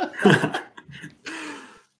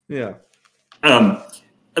 Yeah.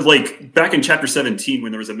 Like back in Chapter 17,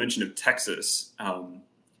 when there was a mention of Texas,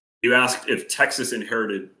 you asked if Texas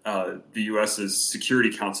inherited the U.S.'s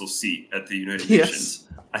Security Council seat at the United Nations.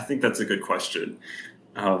 I think that's a good question.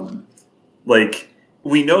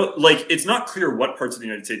 We know, it's not clear what parts of the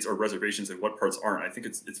United States are reservations and what parts aren't. I think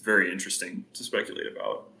it's very interesting to speculate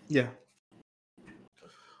about. Yeah.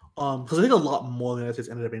 Because I think a lot more of the United States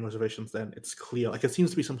ended up being reservations than it's clear. Like, it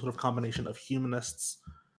seems to be some sort of combination of humanists,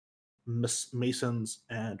 Masons,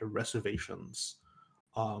 and reservations.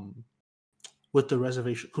 With the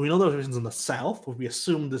reservation, we know the reservations in the South, where we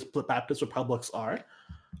assume this Baptist republics are.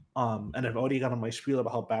 And I've already got on my spiel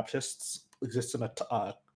about how Baptists exist in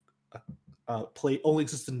only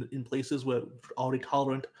exist in places where already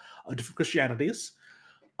tolerant of different Christianities.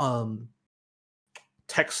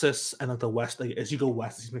 Texas and the West, as you go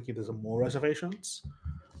west, it seems like there's more reservations,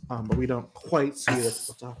 but we don't quite see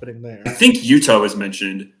what's happening there. I think Utah was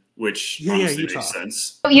mentioned, which honestly Utah makes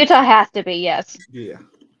sense. Oh, Utah has to be, yes. Yeah.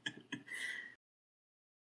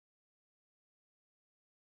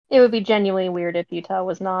 It would be genuinely weird if Utah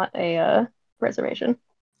was not a reservation.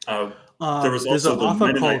 There was also the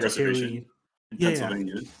Mennonite reservation in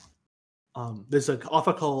Pennsylvania. There's an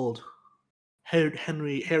author called Harry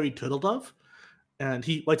Turtledove, and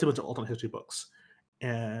he writes a bunch of alternate history books.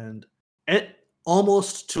 And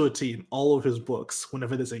almost to a T, in all of his books,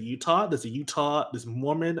 whenever there's there's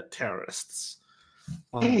Mormon terrorists.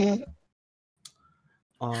 And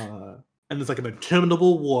there's like an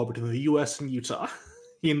interminable war between the U.S. and Utah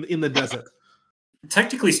in the desert.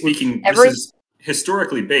 Technically speaking, this is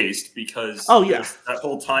historically based because that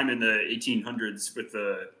whole time in the 1800s with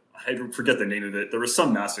I forget the name of it. There was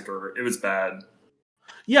some massacre. It was bad.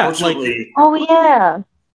 Yeah. Fortunately, oh yeah.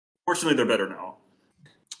 Fortunately, they're better now.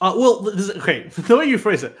 Okay, the way you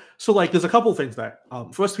phrase it. So, like, there's a couple things there.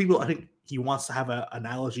 First, I think he wants to have an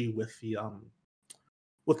analogy with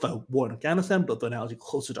the war in Afghanistan, but the analogy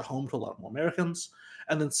closer to home to a lot more Americans.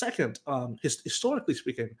 And then second, historically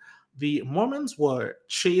speaking, the Mormons were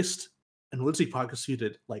chased and loosely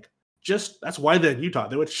prosecuted. Like, that's why they're in Utah.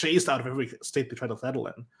 They were chased out of every state they tried to settle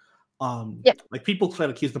in. Like, people tried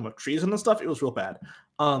to accuse them of treason and stuff. It was real bad.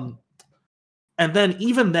 And then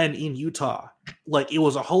even then in Utah, like, it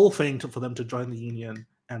was a whole thing for them to join the Union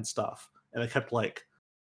and stuff. And they kept like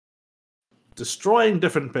destroying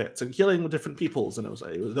different bits and killing different peoples. And there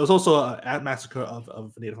was also a massacre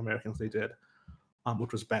of Native Americans they did,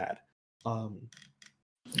 which was bad. It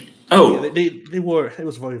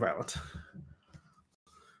was very violent.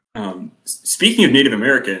 Speaking of Native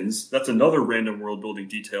Americans, that's another random world building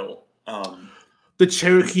detail. The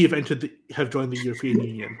Cherokee have joined the European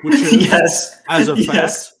Union, which is, yes, as a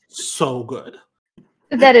fact, so good.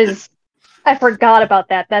 That is, I forgot about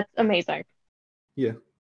that. That's amazing. Yeah.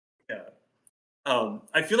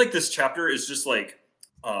 I feel like this chapter is just like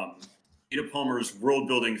Ada Palmer's world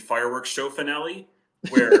building fireworks show finale,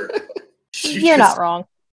 where you're not wrong.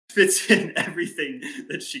 Fits in everything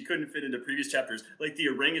that she couldn't fit into previous chapters, like the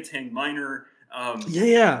orangutan miner.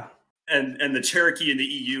 And the Cherokee in the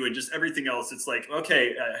EU and just everything else. It's like,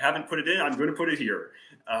 okay, I haven't put it in. I'm going to put it here.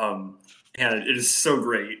 And it is so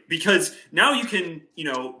great because now you can,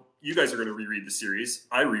 you guys are going to reread the series.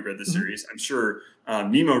 I reread the series. I'm sure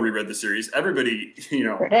Nemo reread the series. Everybody,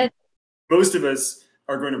 most of us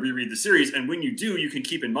are going to reread the series. And when you do, you can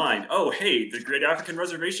keep in mind, oh, hey, the Great African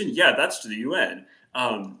Reservation. Yeah, that's to the UN.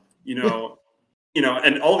 And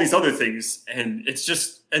all these other things. And it's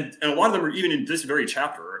just, and a lot of them are even in this very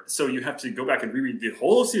chapter. So you have to go back and reread the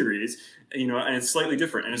whole series, and it's slightly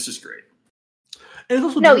different. And it's just great. And it's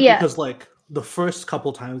also different because, like, the first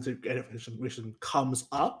couple times the information comes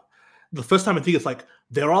up, the first time I think it's like,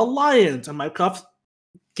 there are lions, and Mycroft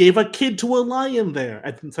gave a kid to a lion there.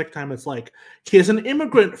 And the second time it's like, here's an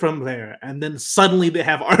immigrant from there. And then suddenly they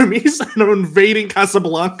have armies and are invading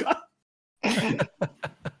Casablanca.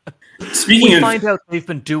 We find out they've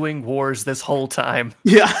been doing wars this whole time.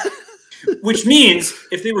 Yeah. Which means,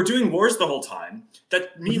 if they were doing wars the whole time,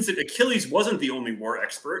 that means that Achilles wasn't the only war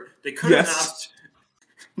expert. They could have asked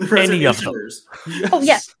the reservationers. Yes. Oh,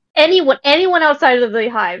 yes. Anyone outside of the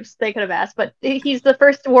hives, they could have asked, but he's the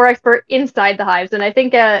first war expert inside the hives, and I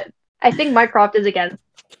think Mycroft is against.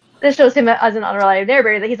 This shows him as an unreliable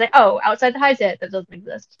narrator that he's like, oh, outside the hives, that doesn't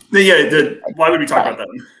exist. Yeah, why would we talk about that?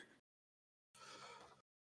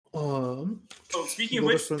 Speaking of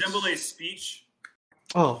which, Dembele's speech.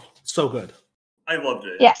 Oh, so good. I loved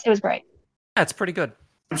it. Yes, it was great. That's pretty good.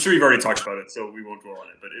 I'm sure you've already talked about it, so we won't dwell on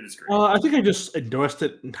it, but it is great. I think I just endorsed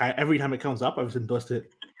it every time it comes up. I just endorsed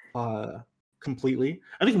it completely.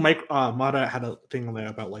 I think Mike Mata had a thing on there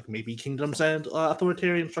about like maybe kingdoms and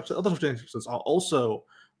authoritarian structures. Other structures are also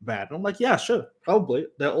bad. And I'm like, yeah, sure, probably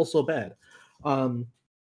they're also bad. I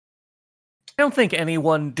don't think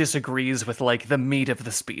anyone disagrees with like the meat of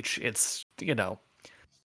the speech. It's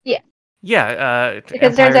Yeah.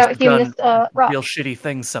 Because turns out humanists real shitty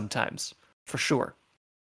things sometimes, for sure.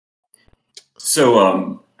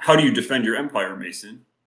 So, how do you defend your empire, Mason?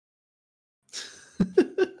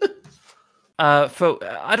 I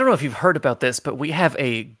don't know if you've heard about this, but we have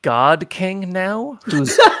a god king now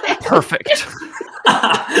who's perfect.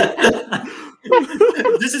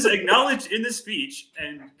 This is acknowledged in the speech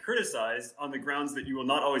and criticized on the grounds that you will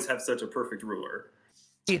not always have such a perfect ruler.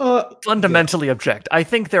 Fundamentally object. I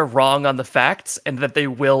think they're wrong on the facts and that they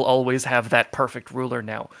will always have that perfect ruler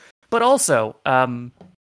now. But also, I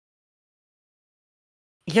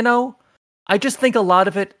just think a lot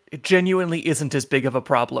of it genuinely isn't as big of a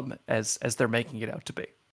problem as they're making it out to be.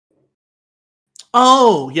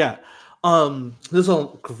 Oh, yeah. There's a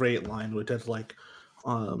great line which is like,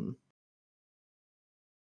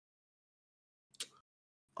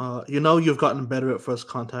 you've gotten better at first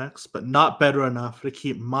contacts, but not better enough to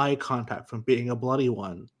keep my contact from being a bloody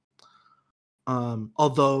one.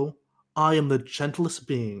 Although I am the gentlest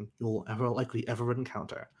being you will ever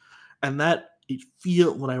encounter. And that,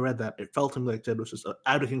 when I read that, it felt to me like Jed was just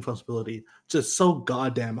abdicating responsibility, just so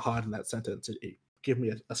goddamn hard in that sentence. It gave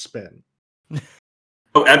me a spin.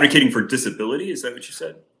 Oh, advocating for disability? Is that what you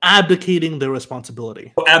said? Abdicating their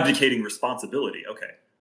responsibility. Oh, abdicating responsibility. Okay.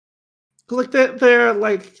 Like they're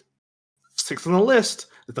like 6 on the list.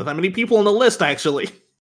 There's not that many people on the list, actually.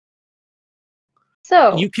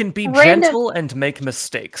 So you can be gentle and make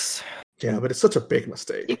mistakes. Yeah, but it's such a big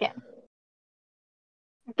mistake. You can.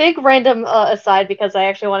 Big random aside, because I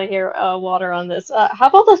actually want to hear Water on this. How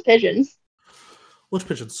about those pigeons? Which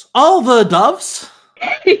pigeons? Oh, the doves?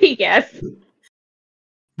 Yes.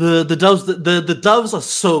 The doves are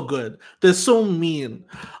so good. They're so mean.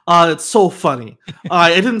 It's so funny.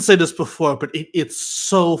 I didn't say this before, but it's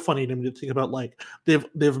so funny to me to think about. Like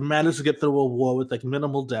they've managed to get through a war with like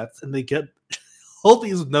minimal deaths, and they get all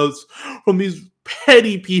these notes from these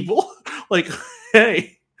petty people. Like,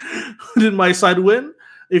 hey, did my side win?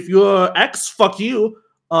 If you're X, fuck you.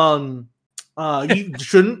 You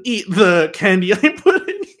shouldn't eat the candy I put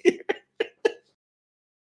in here.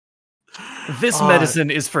 This medicine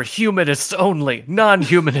is for humanists only.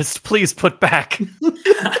 Non-humanists, please put back.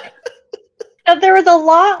 There was a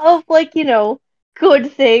lot of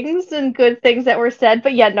good things that were said,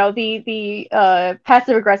 but yeah, no, the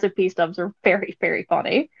passive aggressive peace dubs are very, very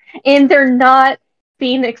funny, and they're not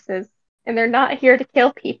phoenixes, and they're not here to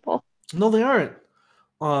kill people. No, they aren't.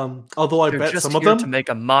 Although I They're bet just some of here them to make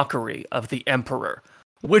a mockery of the emperor,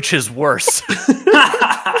 which is worse.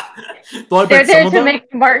 They're there to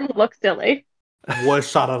make Martin look silly. Was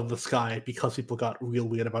shot out of the sky because people got real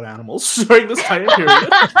weird about animals during this time period.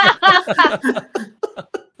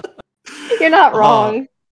 You're not wrong.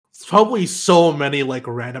 It's probably so many like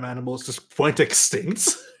random animals just went extinct.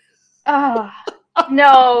 No,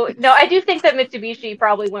 I do think that Mitsubishi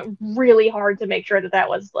probably went really hard to make sure that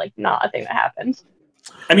was like not a thing that happened.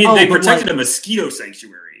 I mean, they protected a mosquito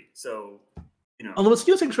sanctuary, so you know. The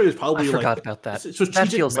mosquito sanctuary is probably. I forgot about that. That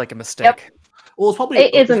feels like a mistake. Yep. Well, it's probably.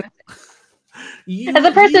 It is a mistake. As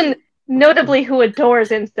a person notably who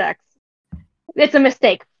adores insects, it's a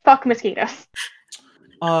mistake. Fuck mosquitoes.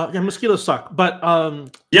 Yeah, mosquitoes suck, but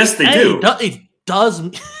yes, they do. It does.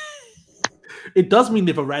 It does mean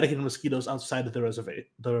they've eradicated mosquitoes outside of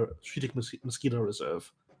the strategic mosquito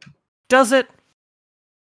reserve. Does it?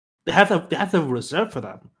 They have to have a reserve for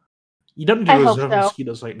them. You don't need to reserve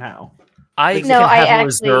mosquitoes right now. I can have a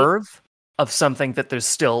reserve of something that there's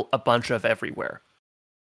still a bunch of everywhere.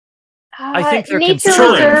 I think they're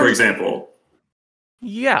considering, for example.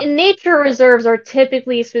 Yeah. Nature reserves are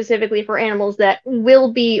typically specifically for animals that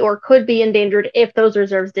will be or could be endangered if those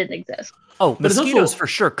reserves didn't exist. Oh, mosquitoes for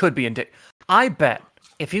sure could be endangered. I bet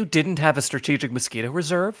if you didn't have a strategic mosquito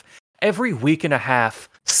reserve, every week and a half,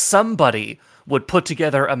 somebody would put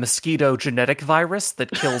together a mosquito genetic virus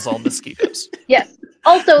that kills all mosquitoes. Yes.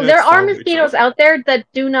 Also, there are mosquitoes out there that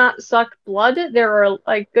do not suck blood. There are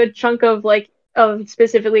a good chunk of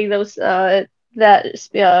specifically those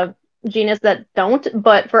genus that don't,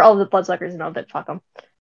 but for all the bloodsuckers, that fuck them.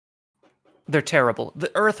 They're terrible.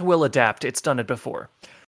 The Earth will adapt. It's done it before.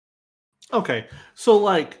 Okay, so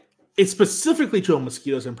it's specifically to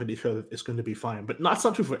mosquitoes. I'm pretty sure that it's going to be fine, but that's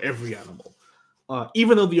not true for every animal.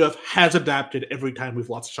 Even though the Earth has adapted every time we've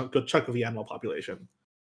lost a good chunk of the animal population.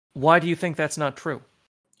 Why do you think that's not true?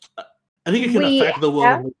 I think it can affect the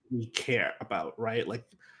world we care about, right?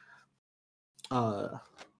 The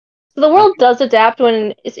world does adapt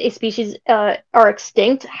when a species are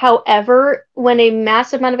extinct. However, when a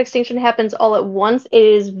massive amount of extinction happens all at once, it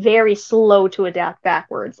is very slow to adapt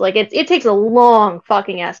backwards. It takes a long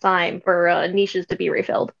fucking ass time for niches to be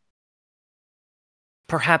refilled.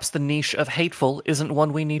 Perhaps the niche of hateful isn't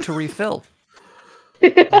one we need to refill.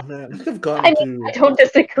 Oh, man. I don't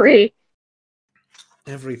disagree.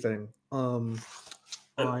 Everything.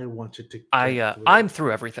 I wanted to. I'm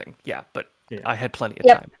through everything. Yeah, but yeah. I had plenty of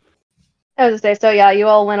time. I was gonna say, so yeah, you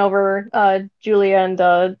all went over Julia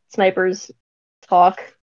and Sniper's talk.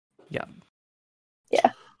 Yeah.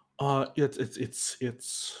 Yeah.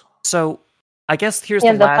 It's. So, I guess here's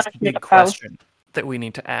the last big question that we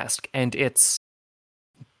need to ask, and it's: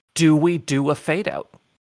 do we do a fade out?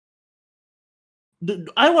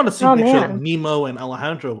 I want to see a picture of Nemo and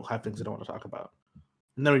Alejandro have things they don't want to talk about,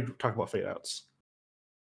 and then we talk about fade outs.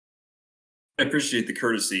 I appreciate the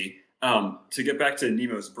courtesy. To get back to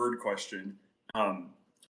Nemo's bird question,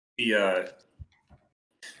 there's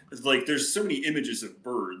so many images of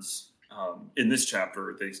birds in this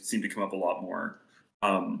chapter. They seem to come up a lot more,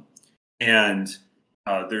 and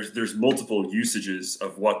there's multiple usages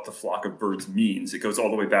of what the flock of birds means. It goes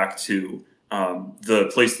all the way back to the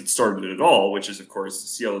place that started it all, which is of course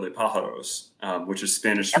Cielo de Pájaros, which is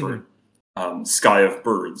Spanish for sky of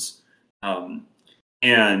birds,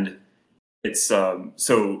 and it's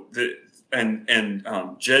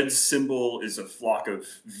Jed's symbol is a flock of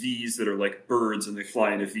V's that are like birds and they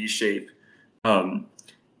fly in a V shape. The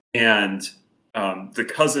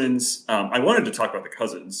cousins, I wanted to talk about the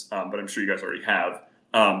cousins, but I'm sure you guys already have.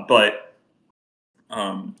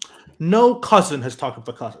 No cousin has talked about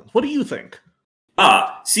the cousins. What do you think?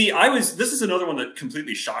 This is another one that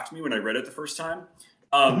completely shocked me when I read it the first time.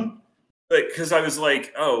 Because I was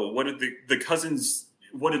like, oh, what did the cousins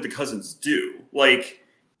do?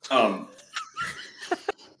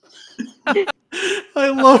 I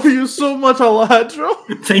love you so much, Alejandro.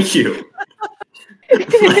 Thank you.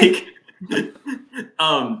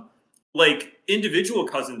 Like individual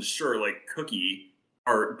cousins, sure, like Cookie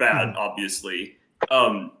are bad, obviously.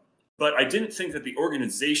 But I didn't think that the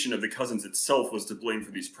organization of the cousins itself was to blame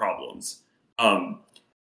for these problems.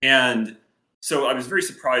 And so I was very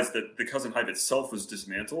surprised that the cousin hive itself was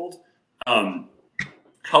dismantled.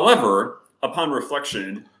 However, upon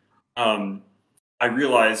reflection, I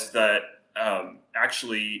realized that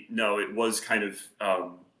actually, no, it was kind of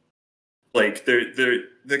like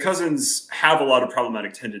the cousins have a lot of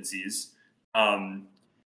problematic tendencies, and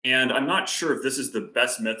I'm not sure if this is the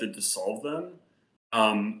best method to solve them.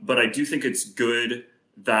 But I do think it's good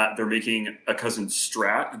that they're making a cousin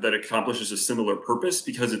strat that accomplishes a similar purpose,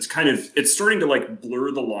 because it's starting to like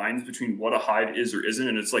blur the lines between what a hive is or isn't,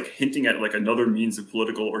 and it's like hinting at like another means of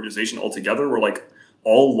political organization altogether, where like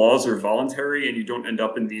all laws are voluntary and you don't end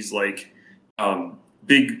up in these like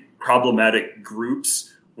big problematic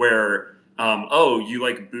groups where oh, you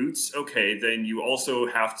like boots? Okay, then you also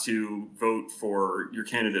have to vote for your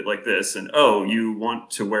candidate like this. And oh, you want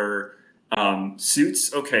to wear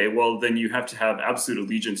suits? Okay, well, then you have to have absolute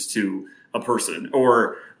allegiance to a person.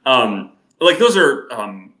 Or like those are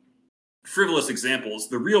frivolous examples.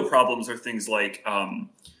 The real problems are things like,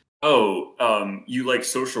 you like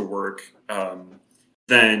social work,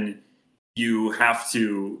 then you have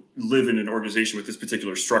to live in an organization with this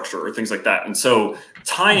particular structure or things like that. And so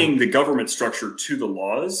tying the government structure to the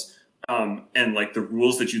laws and like the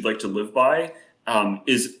rules that you'd like to live by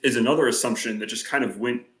is another assumption that just kind of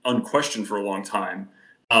went unquestioned for a long time.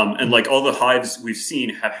 And like all the hives we've seen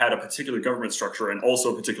have had a particular government structure and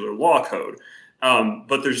also a particular law code.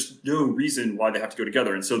 But there's no reason why they have to go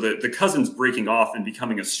together. And so the cousins breaking off and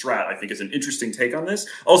becoming a strat, I think, is an interesting take on this.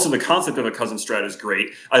 Also, the concept of a cousin strat is great.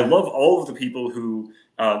 I love all of the people who,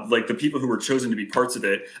 like the people who were chosen to be parts of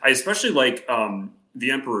it. I especially like the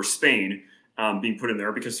Emperor Spain being put in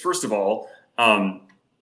there because, first of all,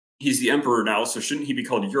 he's the emperor now, so shouldn't he be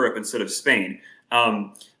called Europe instead of Spain?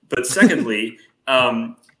 But secondly,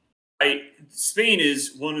 Spain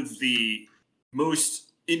is one of the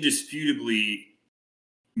most indisputably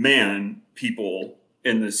man people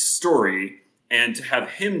in this story, and to have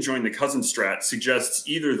him join the cousin strat suggests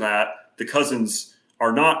either that the cousins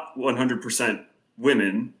are not 100%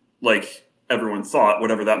 women, like everyone thought,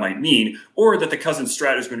 whatever that might mean, or that the cousin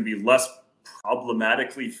strat is going to be less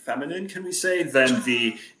problematically feminine, can we say, than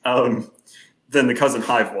the cousin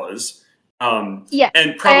hive was. Yeah,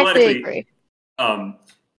 and I actually agree.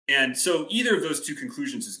 And so either of those two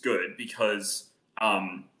conclusions is good, because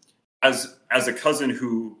as a cousin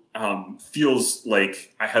who feels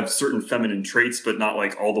like I have certain feminine traits, but not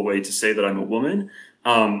like all the way to say that I'm a woman,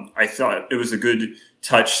 I thought it was a good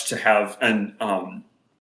touch to have, and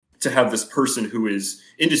to have this person who is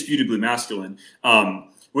indisputably masculine,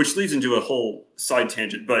 which leads into a whole side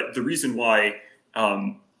tangent. But the reason why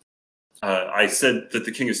I said that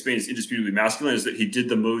the King of Spain is indisputably masculine is that he did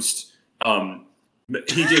the most.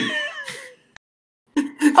 He did.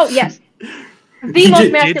 Oh yes, the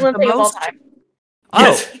most masculine thing of all time.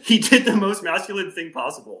 Yes, he did the most masculine thing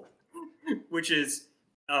possible, which is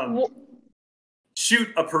shoot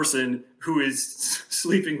a person who is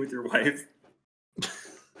sleeping with your wife.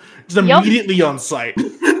 Just immediately on sight.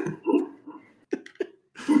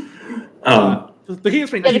 The King of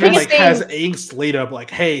Spain even like has angst later, like,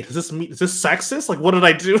 "Hey, is this sexist? Like, what did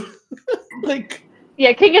I do?" Like,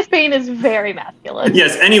 yeah, King of Spain is very masculine.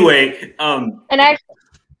 Yes. Anyway, and actually,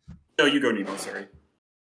 no, you go, Nemo. Sorry.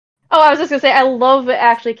 Oh, I was just gonna say, I love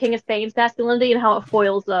actually King of Spain's masculinity and how it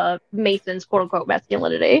foils Mason's quote unquote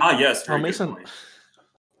masculinity. Ah, yes, Mason.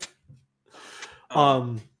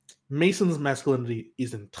 Mason's masculinity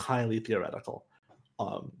is entirely theoretical.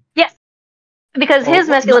 Yes, because his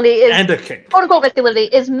masculinity is, and a king, quote unquote masculinity,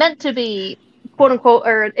 is meant to be quote unquote,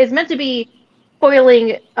 or is meant to be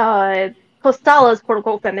foiling Kostala's quote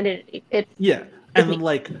unquote femininity. And then,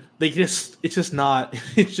 like, it's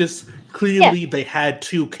just clearly they had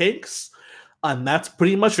two kinks, and that's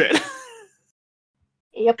pretty much it.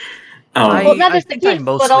 Yep. Well, not just the kinks,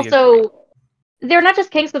 but also agree. They're not just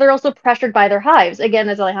kinks, but they're also pressured by their hives. Again,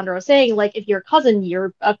 as Alejandro was saying, like, if you're a cousin,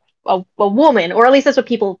 you're a woman, or at least that's what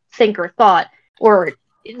people think or thought, or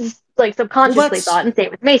like subconsciously thought. And same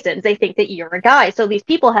with Masons, they think that you're a guy. So these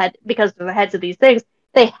people had, because they're the heads of these things,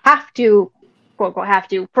 they have to, quote unquote, have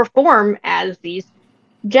to perform as these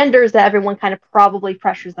genders that everyone kind of probably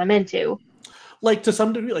pressures them into. Like, to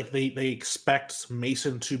some degree, like they expect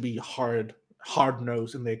Mason to be hard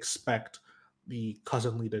nosed, and they expect the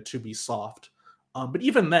cousin leader to be soft. But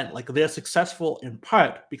even then, like, they're successful in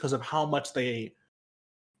part because of how much they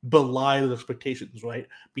belie the expectations, right?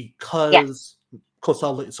 Because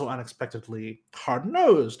Kosala is so unexpectedly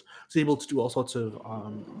hard-nosed, is able to do all sorts of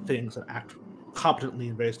things and act competently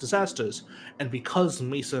in various disasters, and because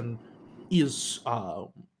Mason is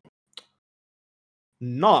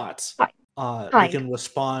not, they can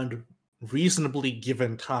respond reasonably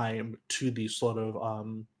given time to these sort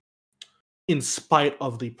of, in spite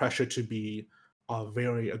of the pressure to be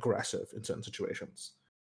very aggressive in certain situations.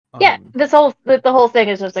 The whole thing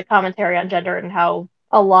is just a commentary on gender and how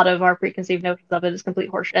a lot of our preconceived notions of it is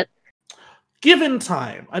complete horseshit. Given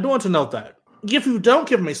time, I don't want to note that. If you don't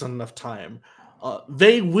give Mason enough time,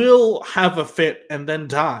 they will have a fit and then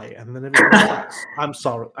die, and then everything dies. I'm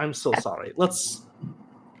sorry. I'm so sorry. Let's.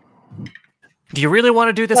 Do you really want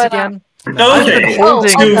to do this again? No. Okay. To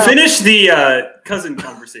finish finish the cousin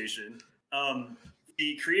conversation,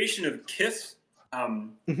 the creation of Kith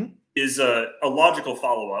is a logical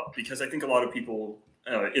follow-up, because I think a lot of people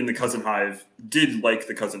in the Cousin Hive did like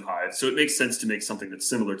the Cousin Hive, so it makes sense to make something that's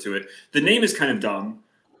similar to it. The name is kind of dumb,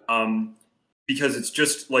 because it's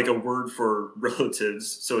just like a word for relatives,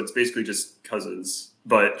 so it's basically just cousins.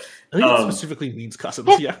 But I think it specifically means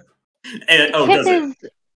cousins, yeah. And, does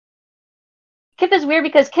it? Kith is weird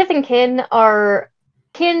because kith and kin are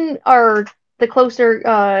the closer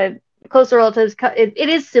relatives. It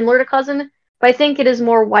is similar to cousin, but I think it is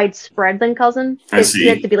more widespread than cousin. I see. You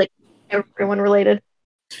have to be like everyone related.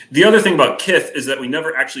 The other thing about Kith is that we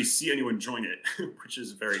never actually see anyone join it, which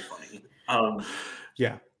is very funny.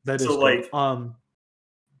 Yeah, that is so good.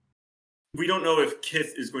 We don't know if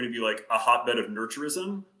Kith is going to be like a hotbed of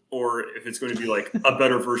nurturism, or if it's going to be like a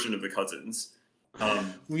better version of the cousins.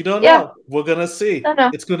 We don't know. We're gonna see.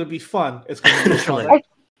 It's gonna be fun. It's gonna be fun.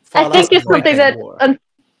 I think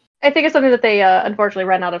it's something that they unfortunately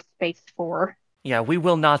ran out of space for. Yeah, we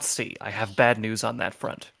will not see. I have bad news on that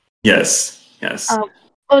front. Yes. What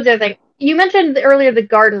was the other thing? You mentioned earlier the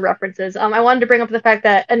garden references. I wanted to bring up the fact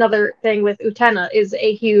that another thing with Utena is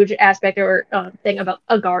a huge aspect or thing about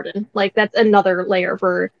a garden. Like, that's another layer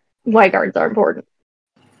for why gardens are important.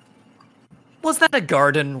 Was that a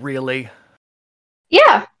garden, really?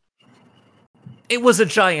 Yeah. It was a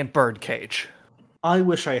giant bird cage. I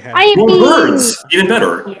wish I had more birds. Even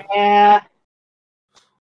better. Yeah.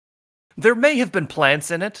 There may have been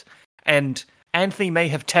plants in it, and Anthony may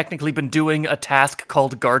have technically been doing a task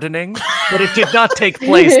called gardening, but it did not take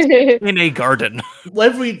place in a garden.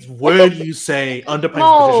 Every word you say underpins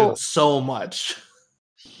the position so much.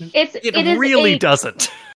 It really doesn't.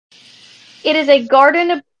 It is a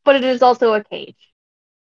garden, but it is also a cage.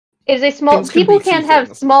 It is a small. People can't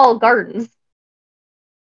have small gardens.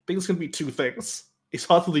 Things can be two things. It's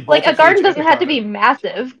hard to like a garden doesn't have to be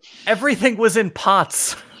massive. Everything was in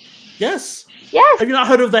pots. Yes. Yes. Have you not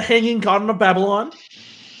heard of the Hanging Garden of Babylon?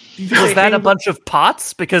 Was that a bunch of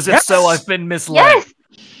pots? Because if so, I've been misled.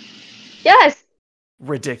 Yes.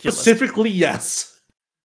 Ridiculous. Specifically, yes.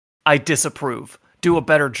 I disapprove. Do a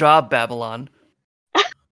better job, Babylon.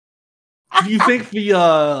 Do you think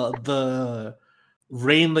the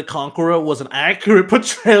Reign the Conqueror was an accurate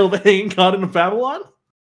portrayal of the Hanging Garden of Babylon?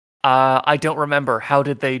 I don't remember. How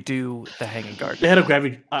did they do the Hanging Garden? They had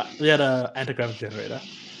a anti-gravity generator.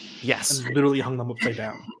 Yes. And literally hung them upside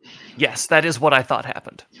down. Yes, that is what I thought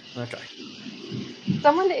happened. Okay.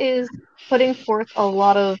 Someone is putting forth a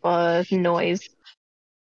lot of noise.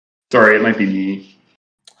 Sorry, it might be me.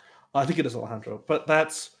 I think it is Alejandro, but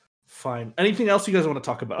that's fine. Anything else you guys want to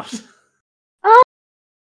talk about?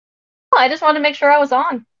 I just wanted to make sure I was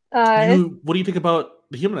on. What do you think about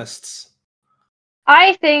the humanists?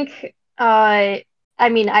 I think,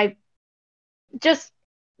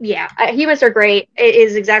 humans are great. It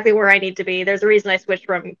is exactly where I need to be. There's a reason I switched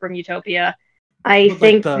from Utopia. I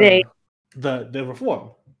think the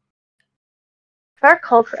reform. If I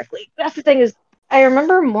recall correctly, that's the thing is, I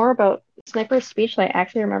remember more about Sniper's speech than I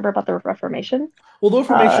actually remember about the Reformation. Well, the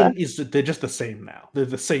Reformation they're just the same now. They're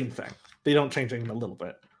the same thing. They don't change anything a little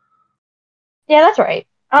bit. Yeah, that's right.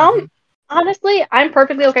 Honestly, I'm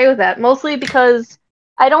perfectly okay with that. Mostly because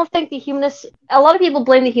I don't think the humanists. A lot of people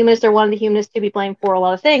blame the humanists or wanted the humanists to be blamed for a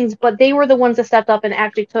lot of things, but they were the ones that stepped up and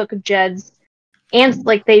actually took Jed's, and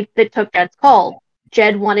they took Jed's call.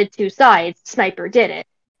 Jed wanted two sides. Sniper did it,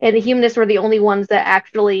 and the humanists were the only ones that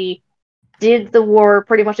actually did the war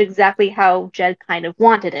pretty much exactly how Jed kind of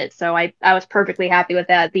wanted it. So I was perfectly happy with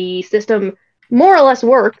that. The system more or less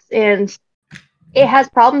works, and it has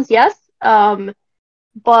problems, yes.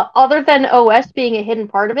 But other than OS being a hidden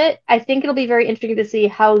part of it, I think it'll be very interesting to see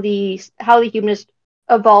how the humanists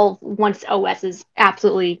evolve once OS is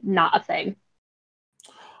absolutely not a thing.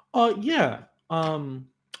 Yeah. I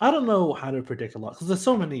don't know how to predict a lot because there's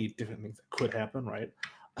so many different things that could happen, right?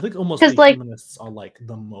 I think almost 'Cause, the like- humanists are like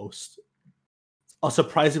the most are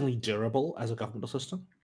surprisingly durable as a governmental system.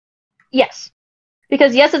 Yes,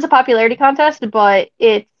 because yes, it's a popularity contest, but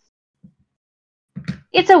it's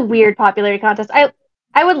a weird popularity contest. I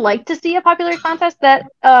would like to see a popularity contest that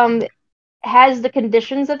has the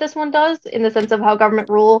conditions that this one does, in the sense of how government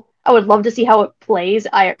rule. I would love to see how it plays,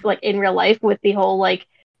 like in real life, with the whole, like,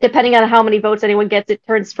 depending on how many votes anyone gets, it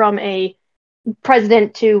turns from a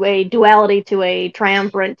president to a duality to a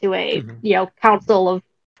triumvirate to a council of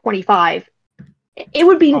 25. It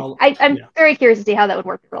would be. I'm very curious to see how that would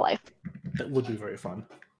work in real life. That would be very fun.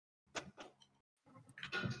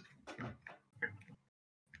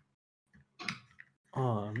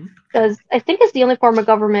 Because I think it's the only form of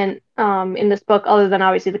government in this book, other than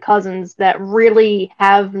obviously the cousins, that really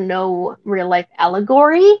have no real life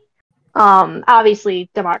allegory. Obviously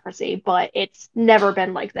democracy, but it's never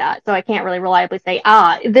been like that, so I can't really reliably say,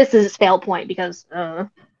 this is its fail point, because the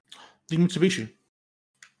Mitsubishi.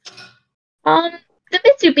 The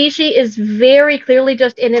Mitsubishi is very clearly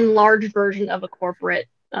just an enlarged version of a corporate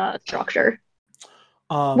structure,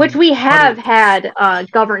 which we have had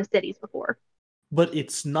govern cities before. But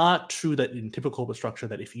it's not true that in typical corporate structure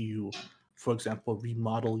that if you, for example,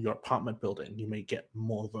 remodel your apartment building, you may get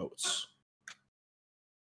more votes.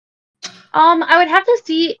 I would have to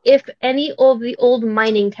see if any of the old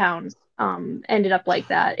mining towns ended up like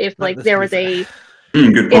that. If there was a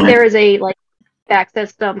like back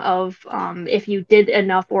system of if you did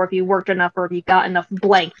enough, or if you worked enough, or if you got enough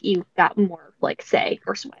blank, you got more like say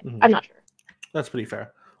or sway. I'm not sure. That's pretty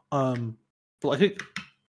fair. Well, I think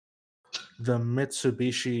the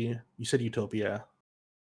Mitsubishi, you said Utopia.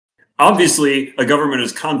 Obviously, a government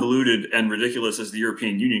as convoluted and ridiculous as the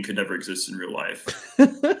European Union could never exist in real life.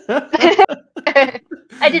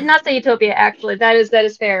 I did not say Utopia, actually. That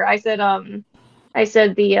is fair. I said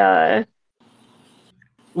the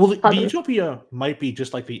well, the Utopia might be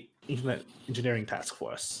just like the Internet Engineering Task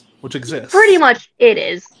Force, which exists. Pretty much it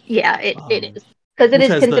is. Yeah, it is. Because it is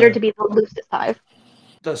considered to be the loosest hive.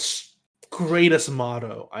 The greatest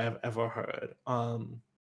motto I have ever heard,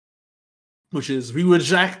 which is, we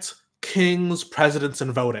reject kings, presidents,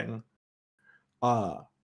 and voting.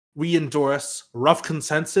 We endorse rough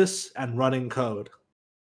consensus and running code.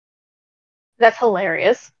 That's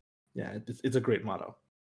hilarious. Yeah, it's a great motto.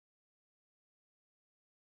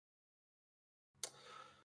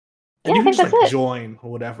 And you can just like join or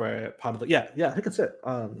whatever part of the I think that's it.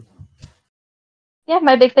 Yeah,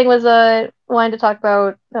 my big thing was wanting to talk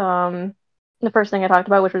about the first thing I talked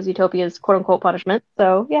about, which was Utopia's quote unquote punishment.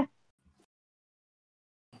 So yeah.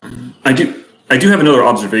 I do have another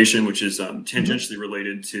observation, which is tangentially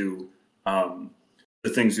related to the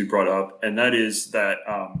things we brought up, and that is that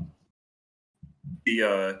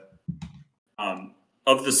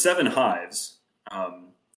of the 7 hives,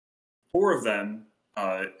 4 of them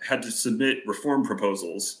had to submit reform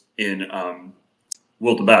proposals in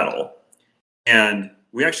Will to Battle, and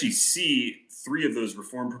we actually see 3 of those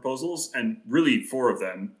reform proposals, and really 4 of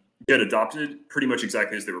them get adopted pretty much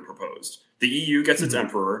exactly as they were proposed. The EU gets its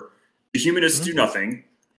emperor. The humanists do nothing.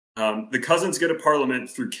 The cousins get a parliament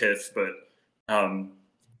through Kith, but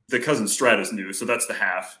the cousin Strat is new, so that's the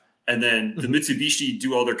half. And then the Mitsubishi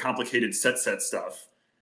do all their complicated set stuff.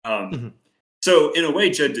 So in a way,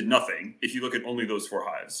 Jed did nothing if you look at only those 4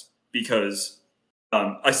 hives. Because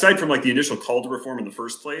aside from like the initial call to reform in the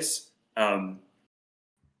first place,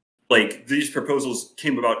 like these proposals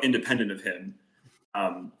came about independent of him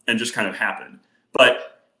and just kind of happened.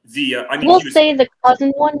 But the the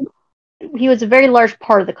cousin one, he was a very large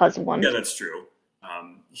part of the cousin one. Yeah, that's true.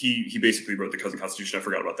 He basically wrote the cousin constitution. I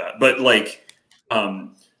forgot about that. But like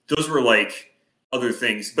those were like other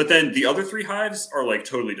things. But then the other 3 hives are like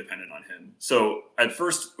totally dependent on him. So at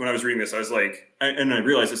first when I was reading this, I was like, and I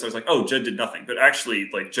realized this, I was like, oh, Jed did nothing. But actually,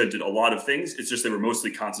 like Jed did a lot of things. It's just they were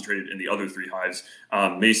mostly concentrated in the other 3 hives,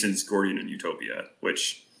 Masons, Gordian, and Utopia,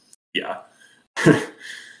 which, yeah.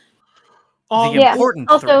 Important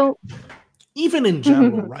also, even in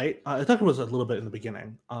general, right? I thought it was a little bit in the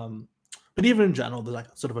beginning. But even in general, there's like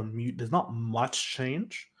sort of there's not much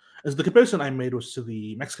change. As the comparison I made was to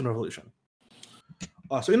the Mexican Revolution.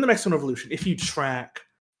 So in the Mexican Revolution, if you track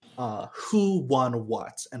who won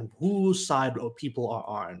what and whose side of people are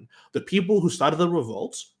on, the people who started the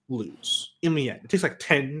revolt lose in the end. It takes like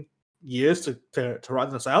 10 years to run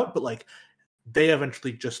this out, but like they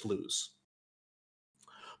eventually just lose.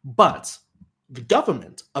 But the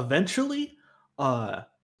government eventually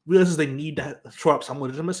realizes they need to throw up some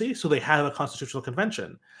legitimacy, so they have a constitutional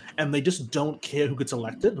convention, and they just don't care who gets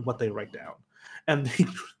elected and what they write down. And they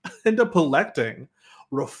end up electing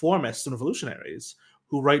reformists and revolutionaries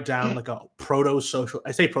who write down like a proto-social.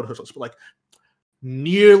 I say proto-socialist, but like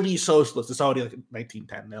nearly socialist. It's already like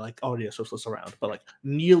 1910. They're like already a socialist around, but like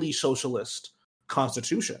nearly socialist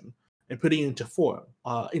constitution and putting it into form,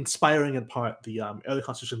 inspiring in part the early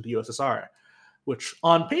constitution of the USSR, which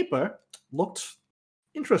on paper looked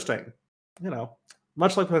interesting.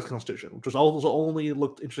 Much like the US Constitution, which was also only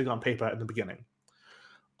looked interesting on paper in the beginning.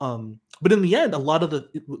 But in the end, a lot of the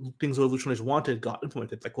things the revolutionaries wanted got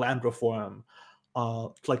implemented, like land reform,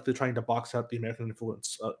 like they're trying to box out the American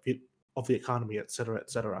influence of the economy, etc.,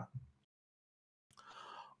 etc.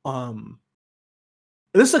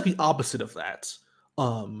 This is like the opposite of that.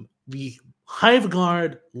 The Hive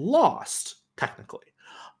Guard lost, technically,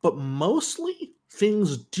 but mostly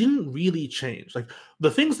things didn't really change. Like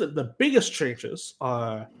the biggest changes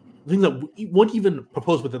are things that won't even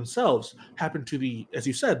propose with themselves happened to the, as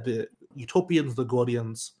you said, the Utopians, the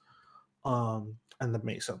Gordians, and the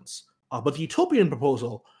Masons. But the Utopian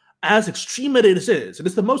proposal, as extreme as it is, and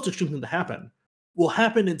it's the most extreme thing to happen, will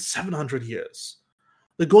happen in 700 years.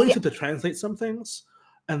 The Gordians have to translate some things,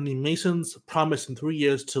 and the Masons promise in 3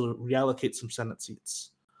 years to reallocate some Senate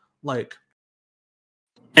seats. And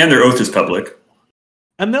their oath is public.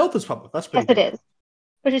 And the oath is public. That's pretty good. It is.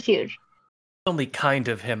 Which is huge. Only kind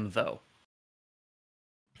of him, though.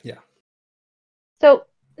 Yeah. So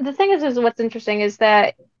the thing is what's interesting is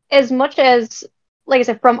that as much as, like I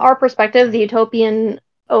said, from our perspective, the utopian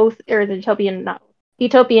oath, or the utopian,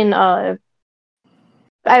 I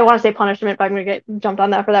want to say punishment, but I'm going to get jumped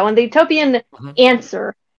on that for that one. The utopian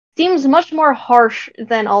answer seems much more harsh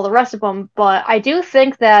than all the rest of them, but I do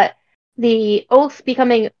think that the oath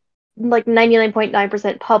becoming like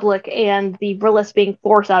 99.9% public and the list being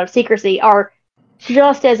forced out of secrecy are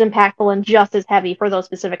just as impactful and just as heavy for those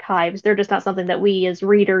specific hives. They're just not something that we as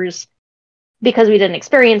readers, because we didn't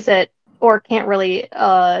experience it or can't really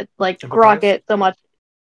grok it so much.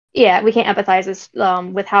 Yeah, we can't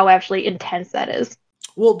empathize with how actually intense that is.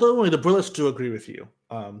 Well, don't worry, the Brillists do agree with you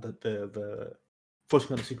that the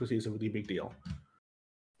forcing out of secrecy is a really big deal.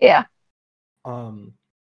 Yeah.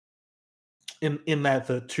 In that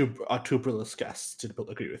the two Brillis guests did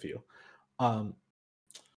agree with you. I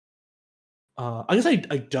guess I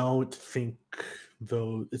don't think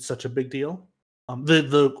though it's such a big deal.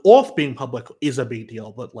 The oath being public is a big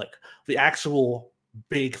deal, but like the actual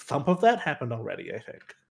big thump of that happened already, I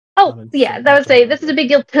think. Oh yeah, I would say this is a big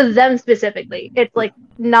deal to them specifically. It's like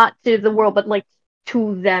not to the world, but like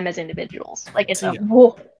to them as individuals. Like it's a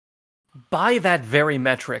whoa. By that very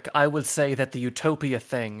metric, I would say that the Utopia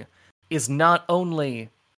thing is not only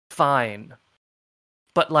fine,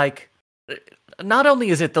 but like, not only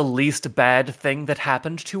is it the least bad thing that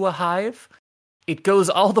happened to a hive, it goes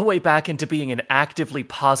all the way back into being an actively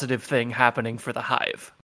positive thing happening for the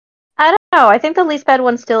hive. I don't know. I think the least bad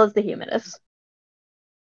one still is the humanists.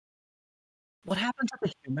 What happened to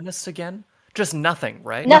the humanists again? Just nothing,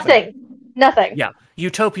 right? Nothing. Yeah,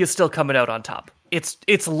 Utopia's still coming out on top.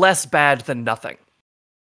 It's less bad than nothing.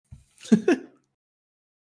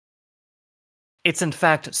 It's in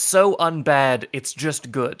fact so unbad, it's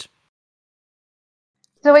just good.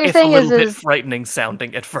 So what you're saying is... It's a little bit frightening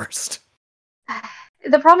sounding at first.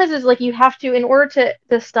 The problem is like you have to, in order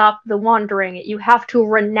to stop the wandering, you have to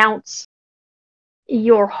renounce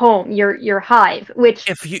your home, your hive, which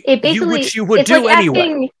you would do like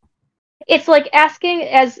anyway. It's like asking,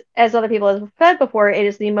 as other people have said before, it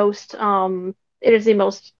is the most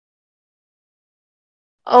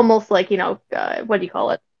almost like, what do you call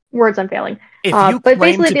it? Words I'm failing. If you but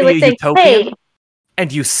claim basically to be be like a saying, utopian, hey,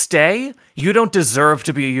 and you stay, you don't deserve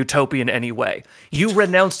to be a utopian anyway. You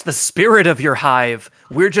renounced the spirit of your hive.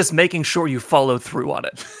 We're just making sure you follow through on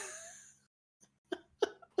it.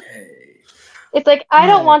 It's like, I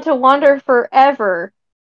don't want to wander forever,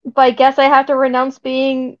 but I guess I have to renounce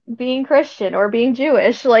being Christian or being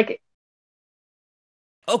Jewish. Like,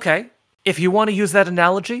 okay, if you want to use that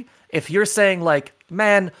analogy, if you're saying like,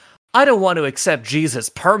 man, I don't want to accept Jesus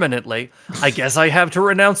permanently, I guess I have to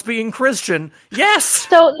renounce being Christian. Yes!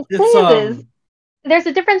 So the thing is, there's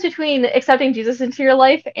a difference between accepting Jesus into your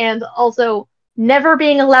life and also never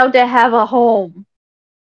being allowed to have a home.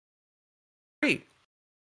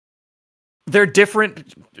 They're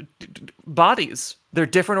different bodies. They're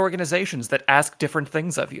different organizations that ask different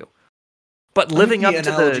things of you. But living up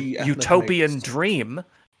to the utopian dream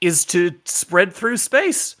is to spread through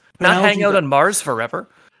space, not hang out on Mars forever.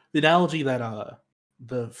 The analogy that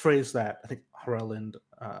the phrase that I think Harel and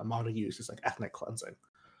Amada used is like ethnic cleansing.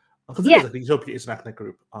 Because it is like Utopia is an ethnic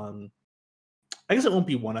group. I guess it won't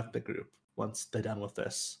be one ethnic group once they're done with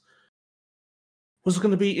this. Which is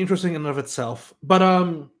going to be interesting in and of itself. But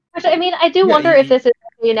I mean, I do wonder if this is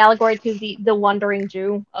an allegory to the wandering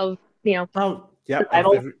Jew of, Oh, yeah, the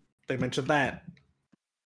Bible. they mentioned that.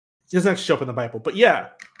 It doesn't actually show up in the Bible, but yeah.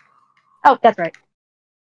 Oh, that's right.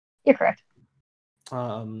 You're correct.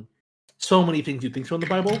 So many things you think so in the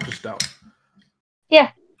Bible, just don't.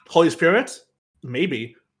 Yeah. Holy Spirit?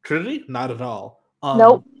 Maybe. Trinity? Not at all.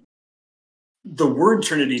 Nope. The word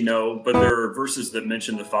Trinity, no, but there are verses that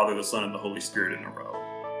mention the Father, the Son, and the Holy Spirit in a row.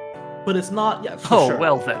 But it's not, yeah, for Oh, sure.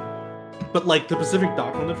 well then. But like the Pacific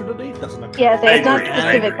Doctrine of the Trinity doesn't appear. Yeah, so it's not agree, I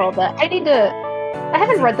specific agree. called that. I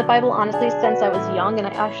haven't read the Bible, honestly, since I was young, and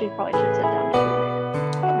I actually probably should sit down